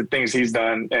just looked at things he's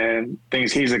done and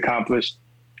things he's accomplished.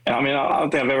 And I mean, I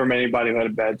don't think I've ever met anybody who had a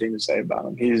bad thing to say about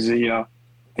him. He's, you know,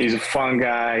 he's a fun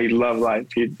guy. He loved life.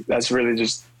 That's really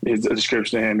just his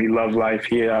description of him. He loved life.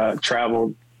 He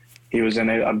traveled. He was in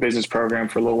a business program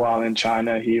for a little while in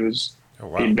China. He'd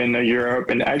been to Europe,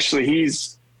 and actually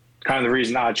he's kind of the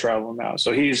reason I travel now.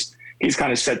 So he's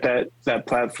kind of set that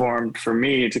platform for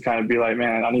me to kind of be like,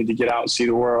 man, I need to get out and see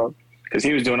the world, because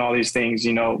he was doing all these things,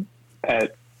 you know,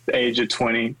 at the age of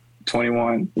 20,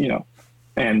 21, you know,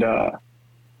 and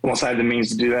once I had the means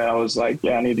to do that, I was like,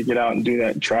 yeah, I need to get out and do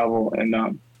that and travel. And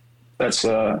that's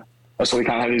why we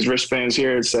kind of have these wristbands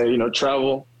here that say, you know,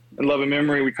 travel and love and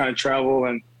memory. We kind of travel,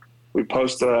 and we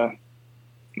post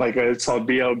it's called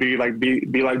BLB, like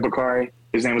be like Bakari.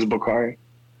 His name was Bakari.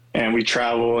 And we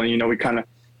travel, and, you know, we kind of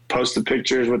post the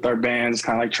pictures with our bands,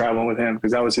 kind of like traveling with him,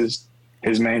 because that was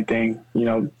his main thing. You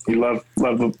know, he loved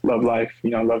life,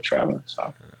 you know, loved traveling.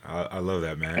 So I love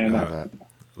that, man. And,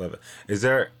 love it. Is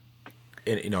there,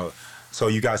 you know, so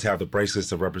you guys have the bracelets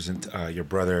to represent your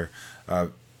brother.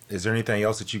 Is there anything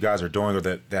else that you guys are doing, or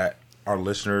that our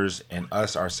listeners and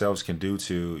us ourselves can do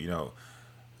to, you know,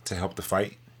 to help the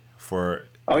fight for?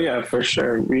 Oh yeah, for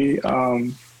sure. We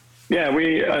in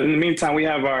the meantime, we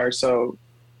have so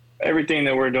everything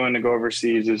that we're doing to go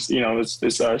overseas is, you know,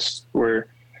 it's us. We're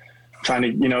trying to,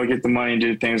 you know, get the money and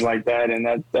do things like that. And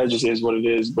that just is what it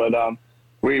is. But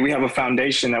we have a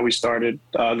foundation that we started,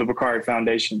 the Bakari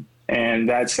Foundation. And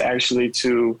that's actually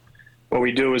what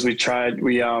we do is we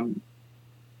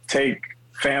take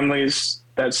families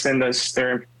that send us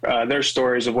their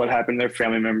stories of what happened to their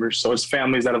family members. So it's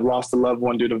families that have lost a loved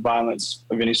one due to violence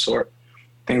of any sort,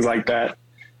 things like that.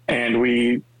 And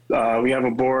we have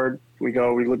a board. We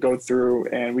go through,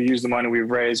 and we use the money we've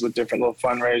raised with different little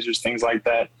fundraisers, things like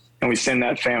that. And we send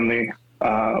that family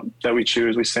that we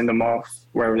choose, we send them off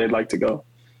wherever they'd like to go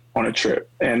on a trip.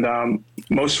 And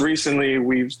most recently,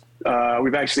 we've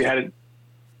actually had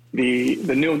the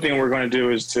new thing we're going to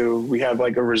do is we have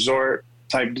like a resort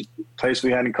type place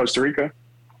we had in Costa Rica.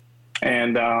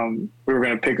 And we were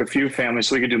going to pick a few families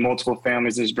so we could do multiple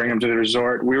families and just bring them to the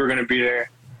resort. We were going to be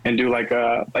there and do like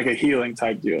a healing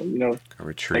type deal, you know, a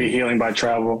retreat. Like a healing by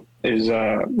travel is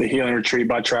the healing retreat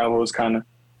by travel was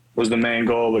the main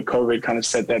goal, but COVID kind of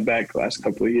set that back the last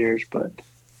couple of years. But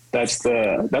that's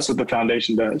what the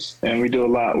foundation does. And we do a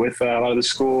lot with a lot of the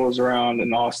schools around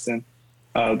in Austin,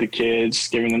 the kids,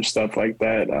 giving them stuff like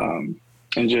that.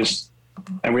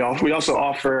 And we also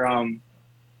offer,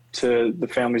 to the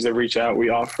families that reach out, we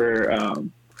offer,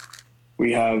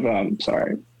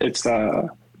 it's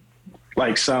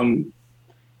like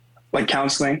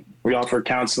counseling. We offer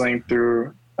counseling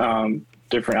through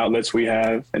different outlets we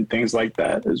have and things like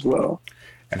that as well.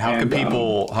 And how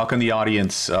can the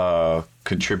audience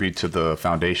contribute to the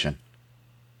foundation?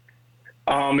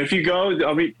 If you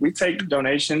go, we take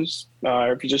donations.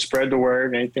 If you just spread the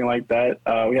word, anything like that.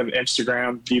 We have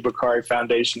Instagram, the Bakari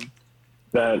Foundation,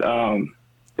 that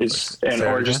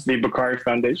or just the Bakari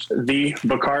Foundation, the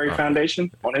Bakari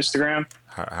Foundation on Instagram.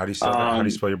 How do you spell that? How do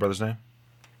you spell your brother's name?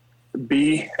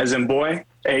 B as in boy,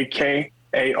 Akari.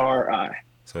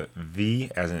 So V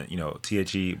as in, you know,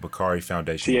 THE Bakari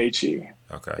Foundation. THE.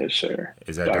 Okay. Yes, sir.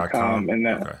 Is that .com? And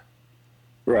that, okay.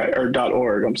 Right, or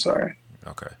 .org, I'm sorry.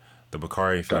 Okay. The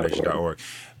Bakari Foundation.org.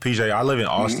 PJ, I live in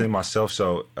Austin myself,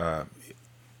 so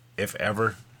if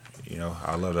ever, you know,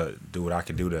 I'd love to do what I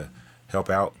can do to help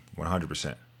out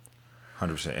 100%.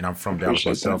 100%. And I'm from Dallas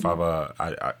myself.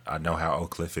 I know how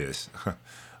Oak Cliff is. We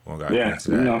don't gotta get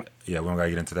into that. No. Yeah, we don't gotta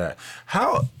get into that.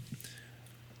 How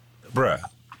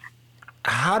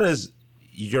does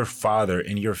your father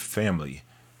and your family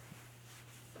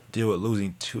deal with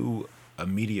losing two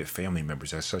immediate family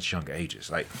members at such young ages?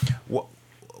 Like,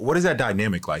 what is that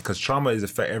dynamic like? Because trauma it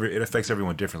affects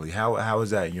everyone differently. How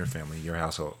is that in your family, your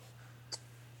household?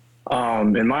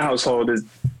 In my household,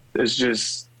 it's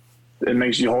just, it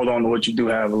makes you hold on to what you do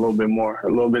have a little bit more, a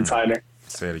little bit tighter.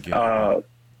 Say it again.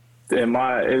 And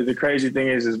the crazy thing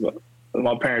is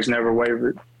my parents never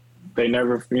wavered. They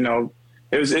never, you know,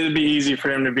 it'd be easy for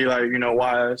them to be like, you know,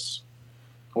 why,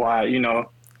 you know,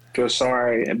 feel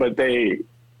sorry. But they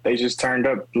just turned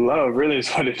up love, really is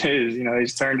what it is. You know, they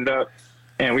just turned it up.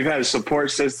 And we've had a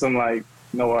support system like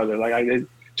no other. Like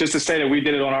just to say that we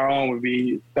did it on our own would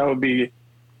be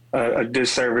a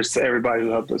disservice to everybody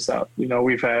who helped us out. You know,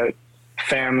 we've had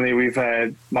family,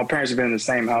 my parents have been in the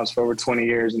same house for over 20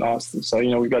 years in Austin. So,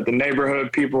 you know, we've got the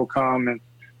neighborhood people come and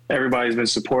everybody's been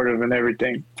supportive and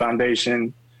everything.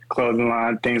 Foundation, clothing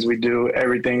line, things we do,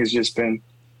 everything has just been,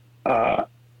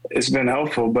 it's been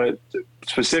helpful. But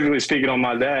specifically speaking on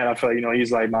my dad, I feel like, you know,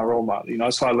 he's like my role model. You know,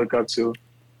 that's who I look up to.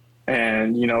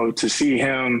 And, you know, to see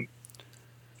him,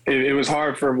 it was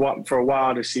hard for a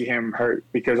while to see him hurt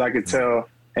because I could tell,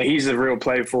 and he's a real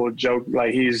playful joke.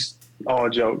 Like he's all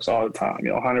jokes all the time,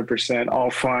 100%,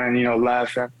 all fun,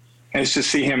 laughing. And it's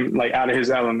just see him like out of his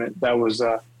element. That was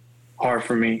hard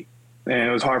for me. And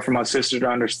it was hard for my sister to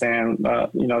understand.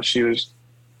 She was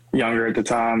younger at the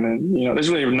time, and there's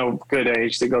really no good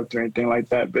age to go through anything like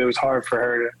that. But it was hard for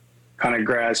her to kind of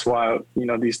grasp why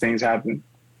these things happen,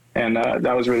 and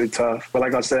that was really tough. But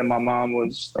like I said, my mom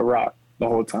was a rock the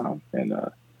whole time, and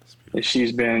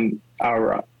she's been our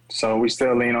rock. So we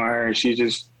still lean on her, and she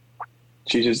just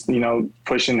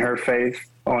pushing her faith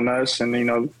on us, and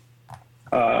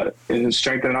and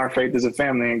strengthening our faith as a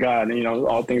family in God. And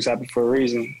all things happen for a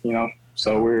reason.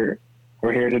 So we're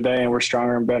here today, and we're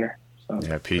stronger and better.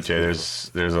 Yeah,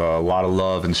 PJ, there's a lot of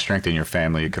love and strength in your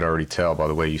family. You could already tell by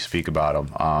the way you speak about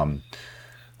them.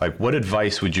 Like, what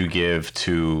advice would you give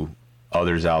to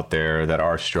others out there that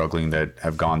are struggling, that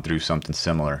have gone through something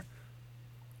similar?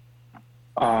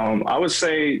 I would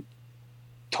say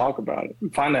talk about it.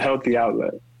 Find a healthy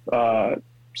outlet.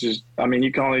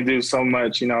 You can only do so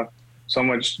much, so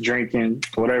much drinking,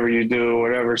 whatever you do,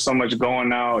 whatever, so much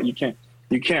going out. You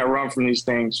can't run from these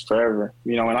things forever,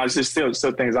 and I just still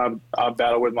things I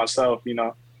battle with myself,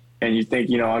 and you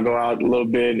think, I'll go out a little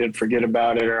bit and forget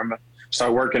about it, or I'm gonna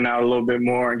start working out a little bit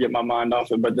more and get my mind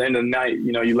off it. But at the end of the night,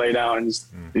 you lay down and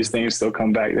these things still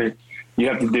come back. You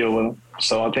have to deal with them.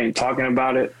 So I think talking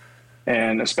about it,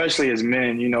 and especially as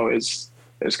men,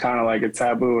 it's kind of like a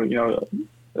taboo,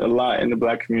 a lot in the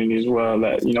Black community as well,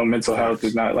 that, mental health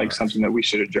is not like something that we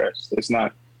should address. It's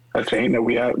not a thing that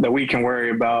we can worry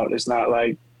about. It's not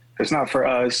like, it's not for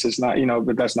us. It's not,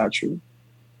 but that's not true.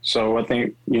 So I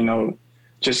think,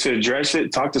 just to address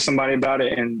it, talk to somebody about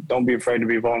it, and don't be afraid to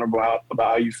be vulnerable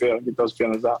about how you feel. Get those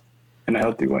feelings out in a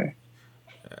healthy way.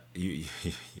 You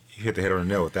hit the head on the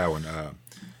nail with that one.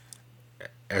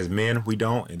 As men, we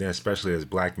don't, and then especially as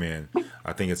Black men,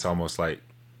 I think it's almost like,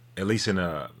 at least in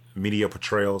media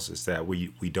portrayals, is that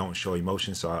we don't show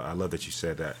emotion. So I love that you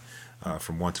said that.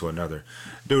 From one to another.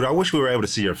 Dude, I wish we were able to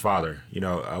see your father.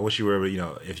 I wish you were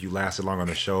able, if you lasted long on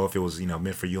the show, if it was,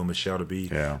 meant for you and Michelle to be.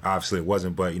 Yeah. Obviously it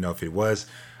wasn't, but, if it was,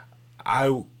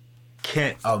 I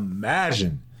can't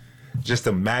imagine just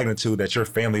the magnitude that your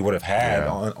family would have had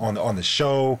on the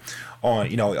show,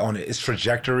 on its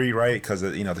trajectory, right? Because,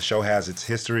 the show has its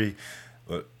history.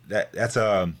 But that's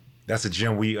a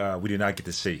gem we did not get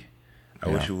to see. I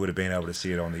wish we would have been able to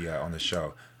see it on the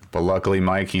show. But luckily,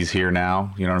 Mike, he's here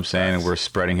now. You know what I'm saying? And we're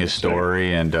spreading his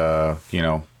story, and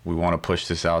we want to push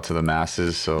this out to the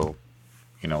masses, so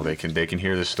they can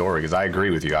hear the story. Because I agree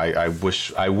with you. I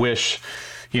wish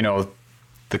the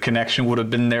connection would have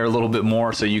been there a little bit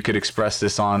more, so you could express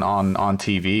this on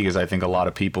TV. Because I think a lot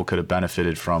of people could have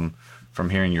benefited from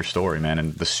hearing your story, man,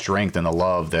 and the strength and the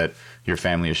love that your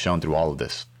family has shown through all of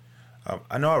this.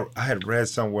 I know I had read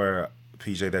somewhere,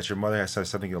 PJ, that your mother had said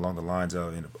something along the lines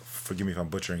of, forgive me if I'm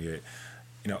butchering it,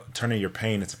 turning your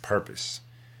pain into purpose.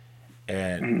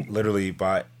 And literally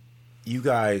by you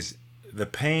guys, the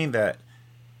pain that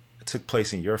took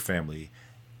place in your family,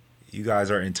 you guys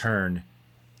are in turn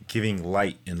giving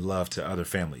light and love to other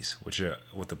families,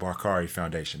 with the Bakari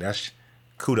Foundation. That's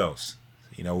kudos.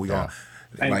 We gonna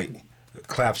like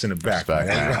claps in the back. Respect,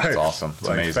 man. That's awesome. It's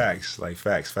amazing.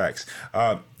 Facts.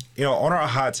 On our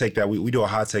hot take that we do a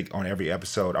hot take on every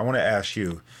episode, I want to ask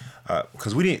you,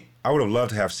 because I would have loved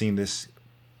to have seen this.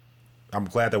 I'm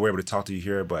glad that we're able to talk to you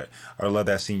here, but I would love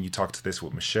to have seen you talk to this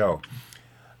with Michelle.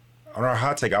 On our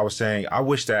hot take, I was saying, I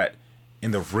wish that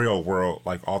in the real world,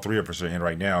 like all three of us are in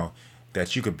right now,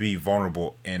 that you could be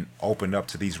vulnerable and open up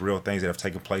to these real things that have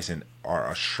taken place and are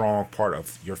a strong part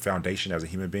of your foundation as a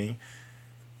human being.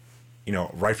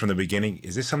 Right from the beginning.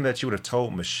 Is this something that you would have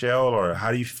told Michelle, or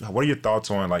what are your thoughts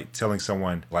on like telling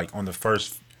someone like on the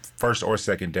first or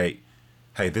second date,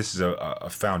 hey, this is a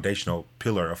foundational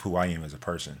pillar of who I am as a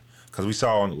person? Because we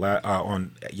saw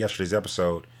on yesterday's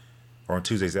episode, or on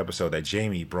Tuesday's episode, that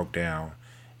Jamie broke down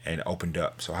and opened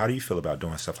up. So how do you feel about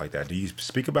doing stuff like that? Do you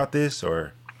speak about this,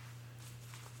 or?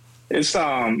 It's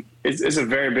a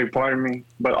very big part of me,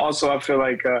 but also I feel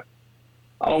like I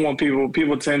don't want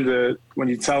people tend to, when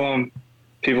you tell them,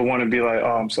 people want to be like,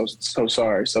 oh, I'm so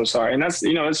sorry. And that's,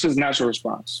 it's just natural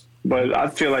response. But I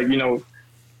feel like,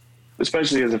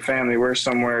 especially as a family, we're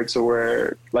somewhere to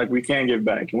where like we can give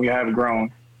back, and we have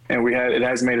grown, and it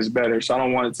has made us better. So I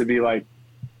don't want it to be like,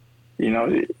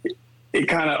 it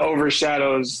kind of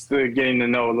overshadows the getting to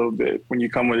know a little bit when you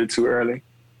come with it too early.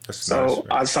 That's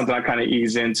something I kind of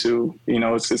ease into.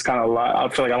 It's kind of a lot. I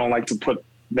feel like I don't like to put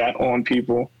that on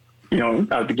people,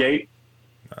 out the gate.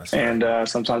 That's and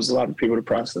sometimes a lot of people to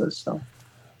process. So,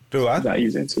 dude, I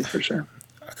ease into for sure.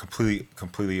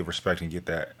 completely respect and get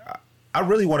that. I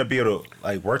really want to be able to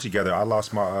like work together. I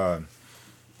lost my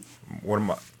one of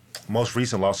my most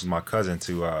recent losses, my cousin,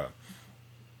 to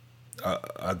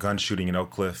a gun shooting in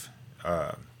Oak Cliff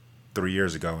 3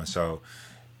 years ago, and so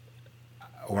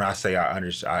when I say I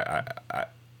understand,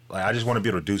 I just want to be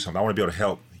able to do something. I want to be able to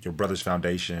help your brother's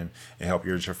foundation and help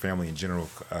your family in general.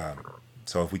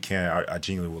 So if we can, I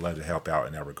genuinely would love to help out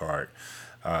in that regard.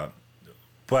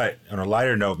 But on a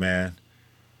lighter note, man,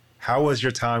 how was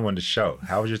your time on the show?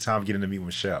 How was your time getting to meet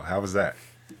Michelle? How was that?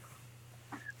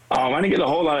 I didn't get a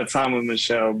whole lot of time with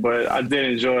Michelle, but I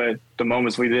did enjoy the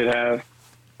moments we did have.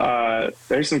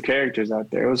 There's some characters out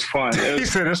there. It was fun. It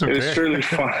was truly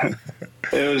fun.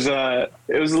 It was a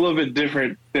little bit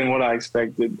different than what I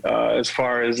expected as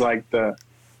far as like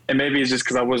and maybe it's just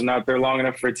because I wasn't out there long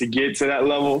enough for it to get to that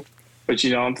level. But,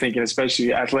 I'm thinking,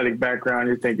 especially athletic background,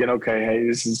 you're thinking, okay, hey,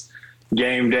 this is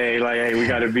game day. Like, hey, we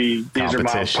got to be, these are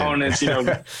my opponents,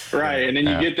 right. And then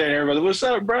you get there and everybody, what's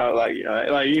up, bro?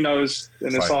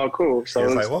 It's all cool. So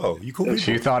it's like, whoa, you cool?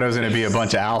 You thought it was going to be a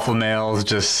bunch of alpha males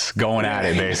just going at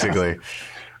it, basically.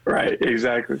 Right,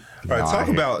 exactly. All right, talk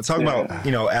about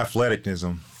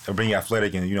athleticism, or being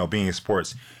athletic and being in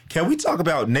sports. Can we talk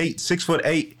about Nate,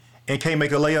 6'8", and can't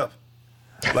make a layup?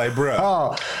 Like, bro.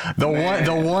 Oh, the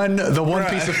one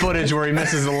piece of footage where he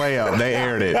misses the layup. They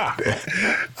aired it.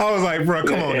 I was like, bro,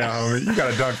 come on now, homie. You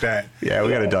gotta dunk that. Yeah, we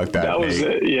gotta dunk that. That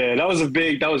was a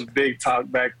big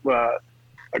talk back.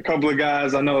 A couple of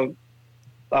guys I know,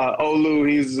 Olu,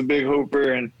 he's a big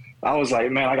hooper, and I was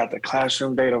like, man, I got the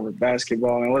classroom date over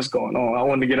basketball, man. What's going on? I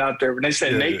wanted to get out there, but they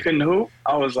said Nate couldn't hoop.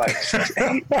 I was like,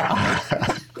 6'8".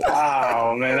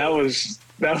 Wow, man, that was.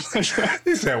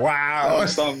 He said, wow.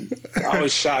 I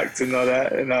was shocked to know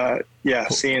that. And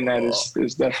seeing that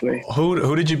is definitely.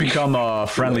 Who did you become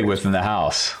friendly with in the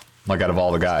house? Like out of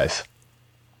all the guys?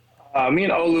 Me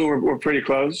and Olu were pretty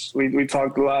close. We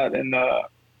talked a lot. And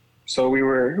so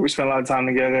we spent a lot of time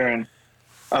together. And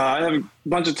I had a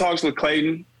bunch of talks with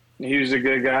Clayton. He was a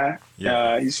good guy.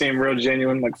 Yeah. He seemed real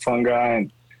genuine, like fun guy.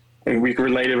 And we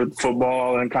related with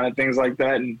football and kind of things like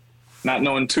that. And not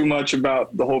knowing too much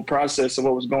about the whole process of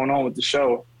what was going on with the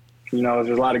show, there's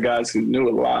a lot of guys who knew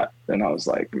a lot, and I was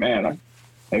like, man, I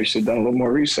maybe should have done a little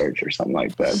more research or something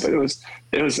like that. But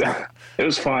it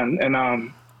was fun, and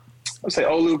I'd say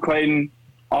Olu, Clayton,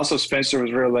 also Spencer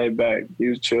was real laid back. He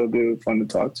was chill dude, fun to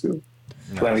talk to.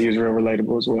 Nice. Like he was real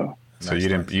relatable as well. So you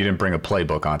didn't bring a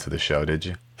playbook onto the show, did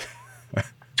you?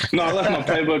 No, I left my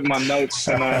playbook, my notes,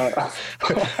 and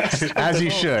as you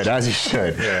should.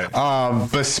 Yeah.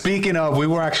 But speaking of, we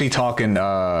were actually talking,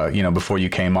 before you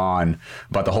came on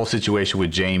about the whole situation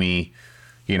with Jamie,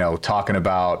 talking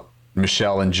about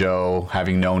Michelle and Joe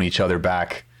having known each other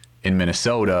back in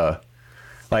Minnesota.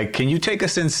 Like, can you take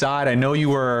us inside? I know you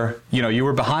were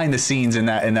behind the scenes in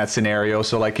that scenario.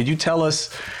 So, like, could you tell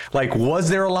us, like, was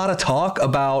there a lot of talk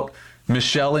about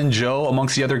Michelle and Joe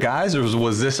amongst the other guys, or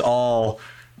was this all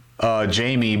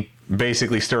Jamie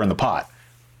basically stirring the pot?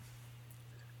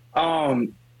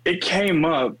 It came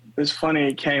up. It's funny.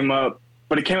 It came up,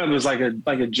 but it came up as like a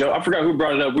joke. I forgot who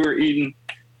brought it up. We were eating,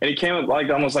 and it came up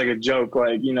like almost like a joke.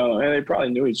 Like, hey, they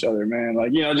probably knew each other, man.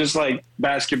 Like, just like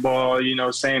basketball,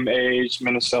 same age,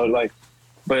 Minnesota. Like,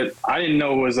 but I didn't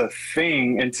know it was a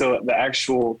thing until the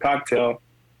actual cocktail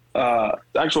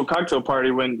party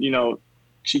when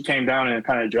she came down and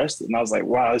kind of addressed it, and I was like,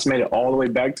 wow, this made it all the way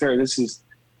back to her. This is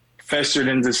festered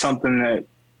into something that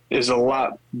is a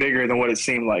lot bigger than what it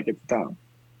seemed like at the time.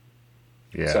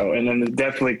 Yeah. So, and then it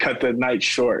definitely cut the night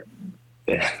short.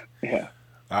 Yeah.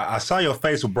 I saw your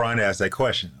face when Brian asked that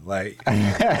question. Like,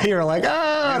 you were like,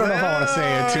 I don't know if I want to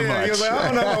say it too much. He was like, I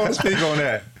don't know if I want to speak on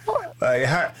that.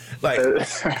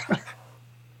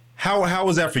 How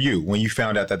was that for you when you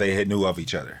found out that they had knew of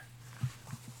each other?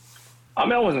 I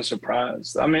mean, I wasn't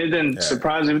surprised. I mean, it didn't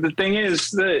surprise me. But the thing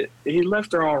is that he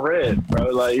left her on red, bro.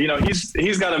 Like,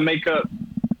 he's got to make up.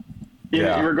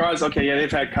 In regards,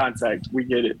 they've had contact. We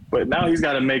get it. But now he's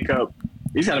got to make up.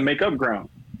 He's got to make up ground.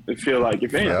 I feel like,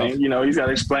 if anything, he's got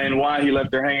to explain why he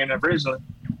left her hanging originally.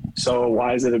 So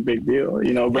why is it a big deal?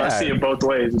 But I see it both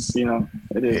ways. It's,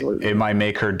 it is. It might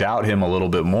make her doubt him a little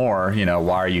bit more.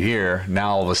 Why are you here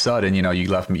now? All of a sudden, you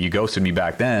left me, you ghosted me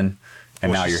back then.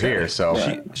 And now you're here,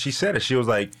 so she said it. She was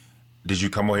like, "Did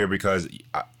you come over here because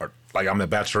I'm the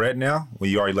Bachelorette now? When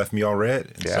you already left me on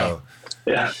red?"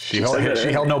 And she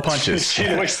held no punches. She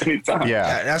didn't waste any time.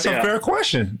 Yeah, that's a fair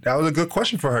question. That was a good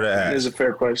question for her to ask. It is a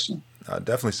fair question.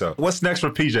 Definitely so. What's next for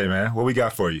PJ, man? What we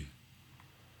got for you?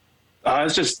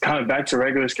 It's just kind of back to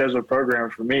regular scheduled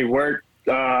program for me. Work.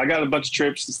 I got a bunch of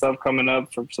trips and stuff coming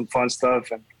up for some fun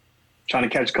stuff, and trying to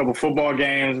catch a couple football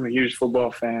games. I'm a huge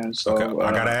football fan. So Okay,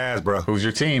 I gotta ask, bro. Who's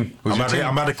your team? I'm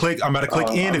about to click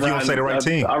in if you don't say the right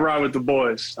team. I ride with the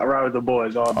boys. I ride with the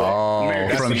boys all day.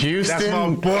 Oh, from Houston? That's my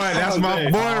boy. That's my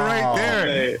boy right there.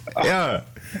 Day.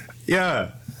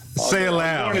 Yeah. Say it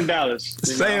loud. Born in Dallas.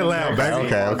 Say it loud,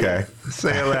 baby. Okay.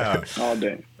 Say it loud. All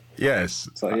day. Yes.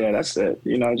 So yeah, that's it.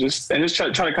 You know, just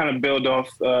try to kind of build off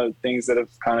things that have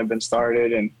kind of been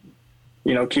started, and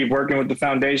you know, keep working with the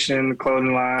foundation, the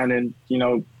clothing line, and you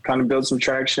know, kind of build some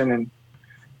traction, and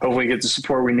hopefully get the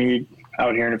support we need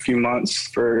out here in a few months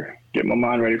for getting my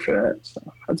mind ready for that. So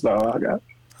that's about all I got.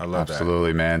 I love that.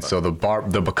 Absolutely, man. So the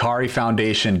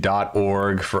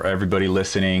BakariFoundation.org for everybody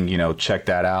listening, you know, check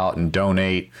that out and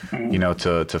donate, you know,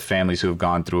 to families who have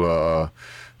gone through a,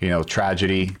 you know,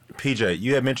 tragedy. PJ,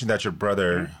 you had mentioned that your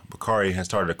brother Bakari has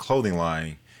started a clothing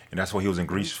line, and that's why he was in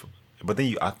Greece. But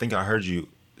then I think I heard you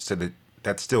said that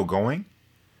that's still going.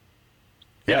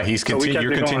 Yeah, he's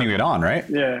you're continuing it on, right?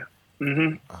 Yeah.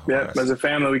 Mm-hmm. Oh, yeah. As a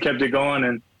family, we kept it going,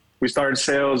 and we started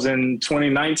sales in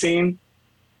 2019.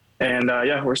 And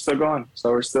yeah, we're still going.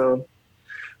 So we're still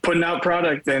putting out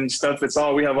product and stuff.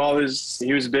 We have all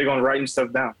he was big on writing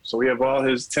stuff down. So we have all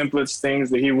his templates, things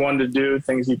that he wanted to do,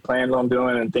 things he planned on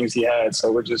doing, and things he had.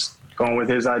 So we're just going with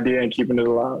his idea and keeping it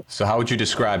alive. So how would you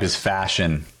describe his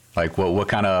fashion? Like what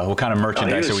kind of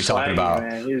merchandise are we talking about?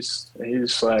 Man. He's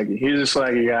swaggy. He's a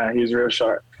swaggy guy. He's real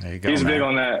sharp. There you go, he's man. big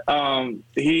on that.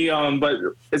 But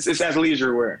it's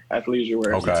athleisure wear. Athleisure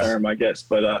wear is the term, I guess.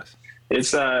 But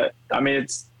it's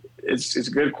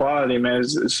good quality, man.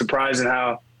 It's surprising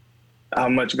how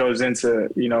much goes into,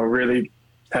 you know, really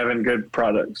having good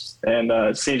products.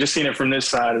 And seeing it from this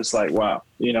side, it's like, wow,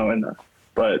 you know.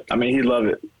 But I mean, he'd love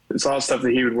it. It's all stuff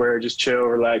that he would wear, just chill,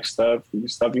 relax stuff you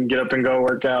can get up and go,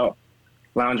 work out,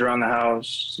 lounge around the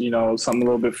house, you know, something a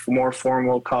little bit more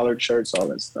formal, collared shirts, all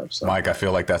that stuff. So. Mike, I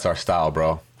feel like that's our style,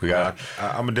 bro. We got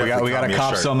to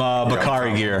cop some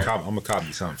Bakari gear. I'm gonna cop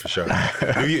you something for sure. Do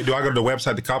I go to the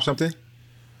website to cop something?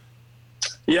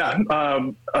 Yeah,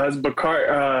 it's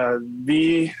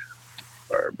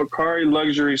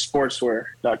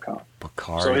BakariLuxurySportswear.com.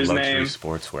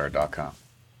 BakariLuxurySportswear.com.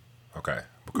 Okay.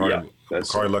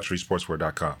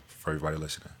 BakariLuxurySportswear.com for everybody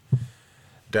listening.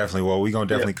 Definitely. Well, we're gonna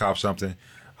definitely cop something.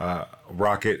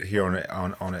 Rock it here on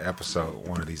an episode,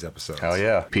 one of these episodes. Hell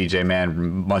yeah, PJ,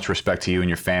 man. Much respect to you and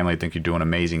your family. I think you're doing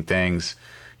amazing things.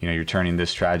 You know, you're turning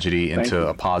this tragedy into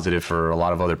a positive for a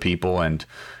lot of other people, and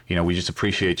you know, we just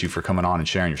appreciate you for coming on and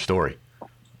sharing your story.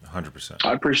 100%.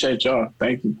 I appreciate y'all.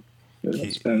 Thank you.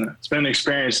 It's been an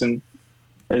experience, and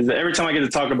every time I get to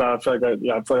talk about it, I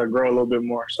feel like I grow a little bit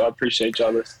more. So I appreciate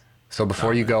y'all listening. So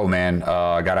before you go, man,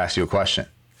 I got to ask you a question.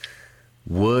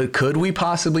 Could we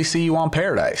possibly see you on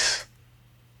Paradise?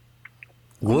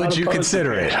 Would you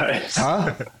consider it?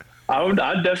 Huh?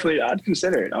 I'd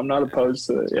consider it. I'm not opposed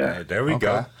to it. Yeah. There we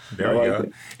go. There we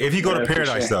go. If you go to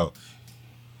Paradise though,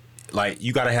 like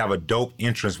you got to have a dope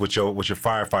entrance with your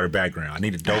firefighter background. I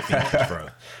need a dope entrance, bro.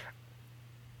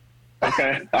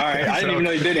 Okay. All right. I didn't even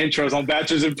know you did intros on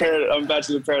Bachelors in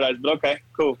Paradise, but okay,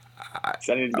 cool.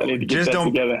 So I need to get that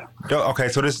together. Okay,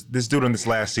 so this dude in this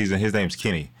last season, his name's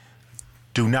Kenny.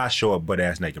 Do not show up butt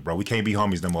ass naked, bro. We can't be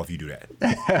homies no more if you do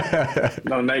that.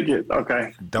 No naked.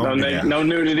 Okay. No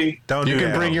nudity. You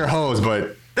can bring your hose,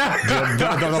 but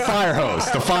the fire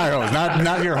hose. The fire hose,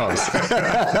 not your hose.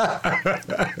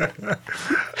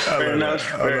 Fair enough.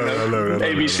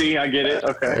 ABC, I get it.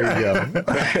 Okay. There you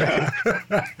go.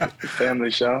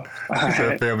 Family show. It's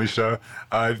a family show.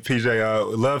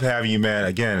 PJ, love having you, man.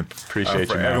 Again, appreciate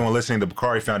you, man. For everyone listening, the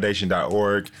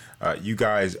BakariFoundation.org. You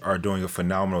guys are doing a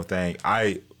phenomenal thing.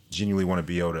 I genuinely want to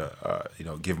be able to,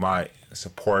 give my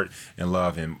support and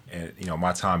love and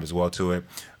my time as well to it.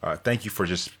 Thank you for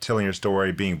just telling your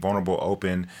story, being vulnerable,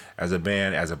 open as a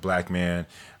man, as a black man,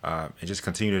 and just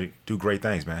continue to do great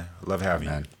things, man. Love having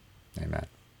you. Amen.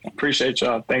 Appreciate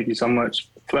y'all. Thank you so much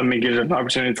for letting me get an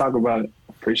opportunity to talk about it.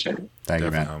 Appreciate it. Thank you,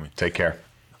 man. Homie. Take care.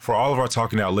 For all of our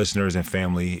Talking Out listeners and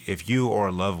family, if you or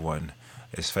a loved one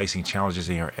is facing challenges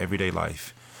in your everyday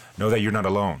life, know that you're not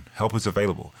alone. Help is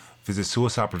available. Visit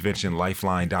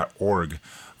suicidepreventionlifeline.org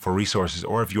for resources,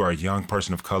 or if you are a young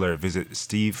person of color, visit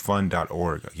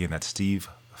stevefund.org. Again, that's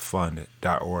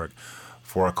stevefund.org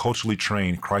for a culturally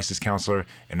trained crisis counselor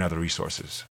and other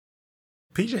resources.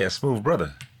 PJ, a smooth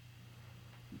brother.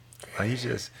 He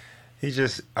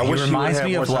reminds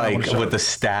me of like with the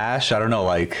stash. I don't know,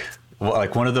 like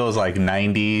one of those like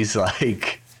 90s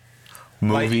like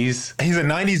movies. Like, he's a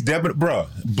 90s debut, bro.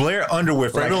 Blair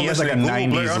Underwood. Like he has like a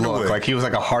 90s look. Like he was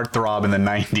like a heartthrob in the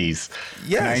 90s.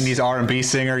 Yes. 90s R&B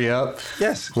singer. Yep.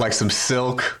 Yes. Like some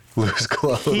silk, loose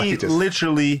clothes. He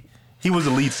was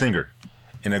the lead singer.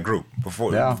 in a group.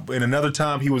 Before, Yeah. in another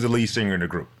time, he was the lead singer in the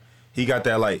group. He got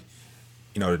that like,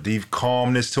 the deep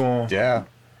calmness to him. Yeah.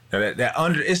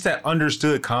 It's that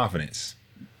understood confidence.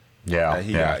 Yeah. That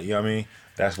he got. You know what I mean?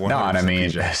 That's one. No, and I mean,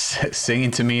 PJ.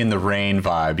 singing to me in the rain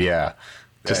vibe. Yeah.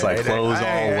 Just like clothes all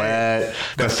wet,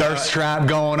 the thirst trap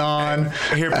going on.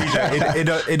 Here,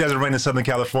 PJ, it doesn't rain in Southern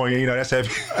California. That's heavy.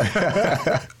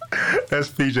 That's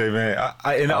PJ,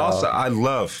 man. Also, I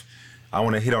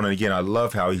want to hit on it again. I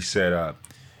love how he said,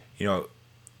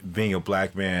 being a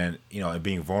black man, and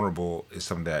being vulnerable is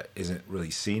something that isn't really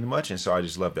seen much. And so I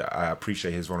just love that. I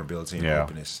appreciate his vulnerability and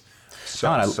openness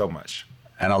so much.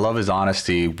 And I love his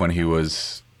honesty when he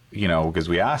was, because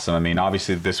we asked him. I mean,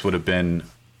 obviously this would have been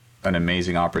an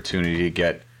amazing opportunity to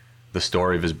get the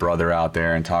story of his brother out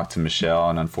there and talk to Michelle,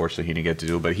 and unfortunately he didn't get to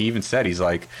do it. But he even said, he's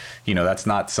like, that's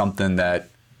not something that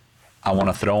I want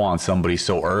to throw on somebody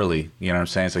so early. You know what I'm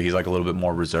saying? So he's like a little bit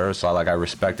more reserved. So I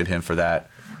respected him for that,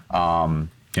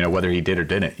 whether he did or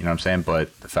didn't, you know what I'm saying?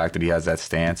 But the fact that he has that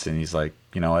stance and he's like,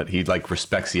 you know what, he like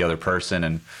respects the other person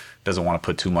and doesn't want to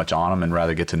put too much on him and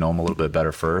rather get to know him a little bit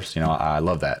better first. I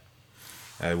love that.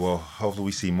 Hey, well, hopefully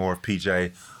we see more of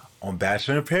PJ on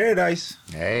Bachelor in Paradise.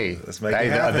 Hey, let's make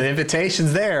it happen. The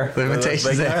invitation's there. The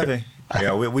invitation's there.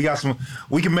 Yeah, we got some.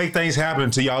 We can make things happen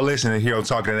until y'all listen and hear them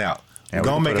talking it out. Yeah, we're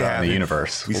gonna make it happen. On the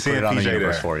universe. We'll put it on the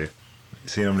universe for you.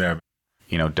 See them there.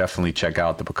 Definitely check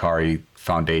out the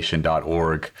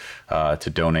BakariFoundation.org to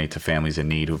donate to families in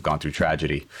need who've gone through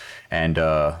tragedy. And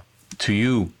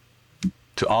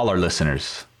to all our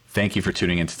listeners, thank you for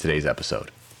tuning into today's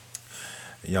episode.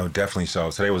 Definitely so.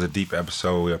 Today was a deep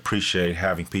episode. We appreciate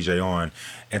having PJ on.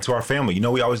 And to our family,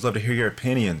 we always love to hear your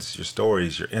opinions, your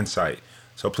stories, your insight.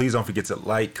 So please don't forget to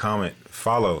like, comment,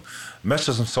 follow. Message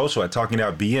us on social at Talking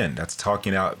Out BN. That's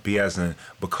Talking Out, B as in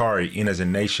Bakari, N as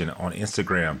in Nation on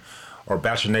Instagram. Or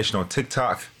Bachelor Nation on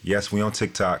TikTok. Yes, we on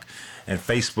TikTok. And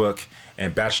Facebook.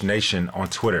 And Bachelor Nation on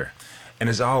Twitter. And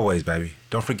as always, baby,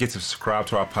 don't forget to subscribe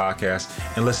to our podcast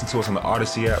and listen to us on the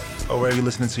Odyssey app or wherever you're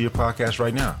listening to your podcast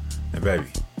right now. And baby,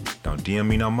 don't DM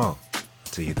me no more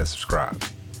until you hit that subscribe.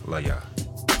 Love y'all.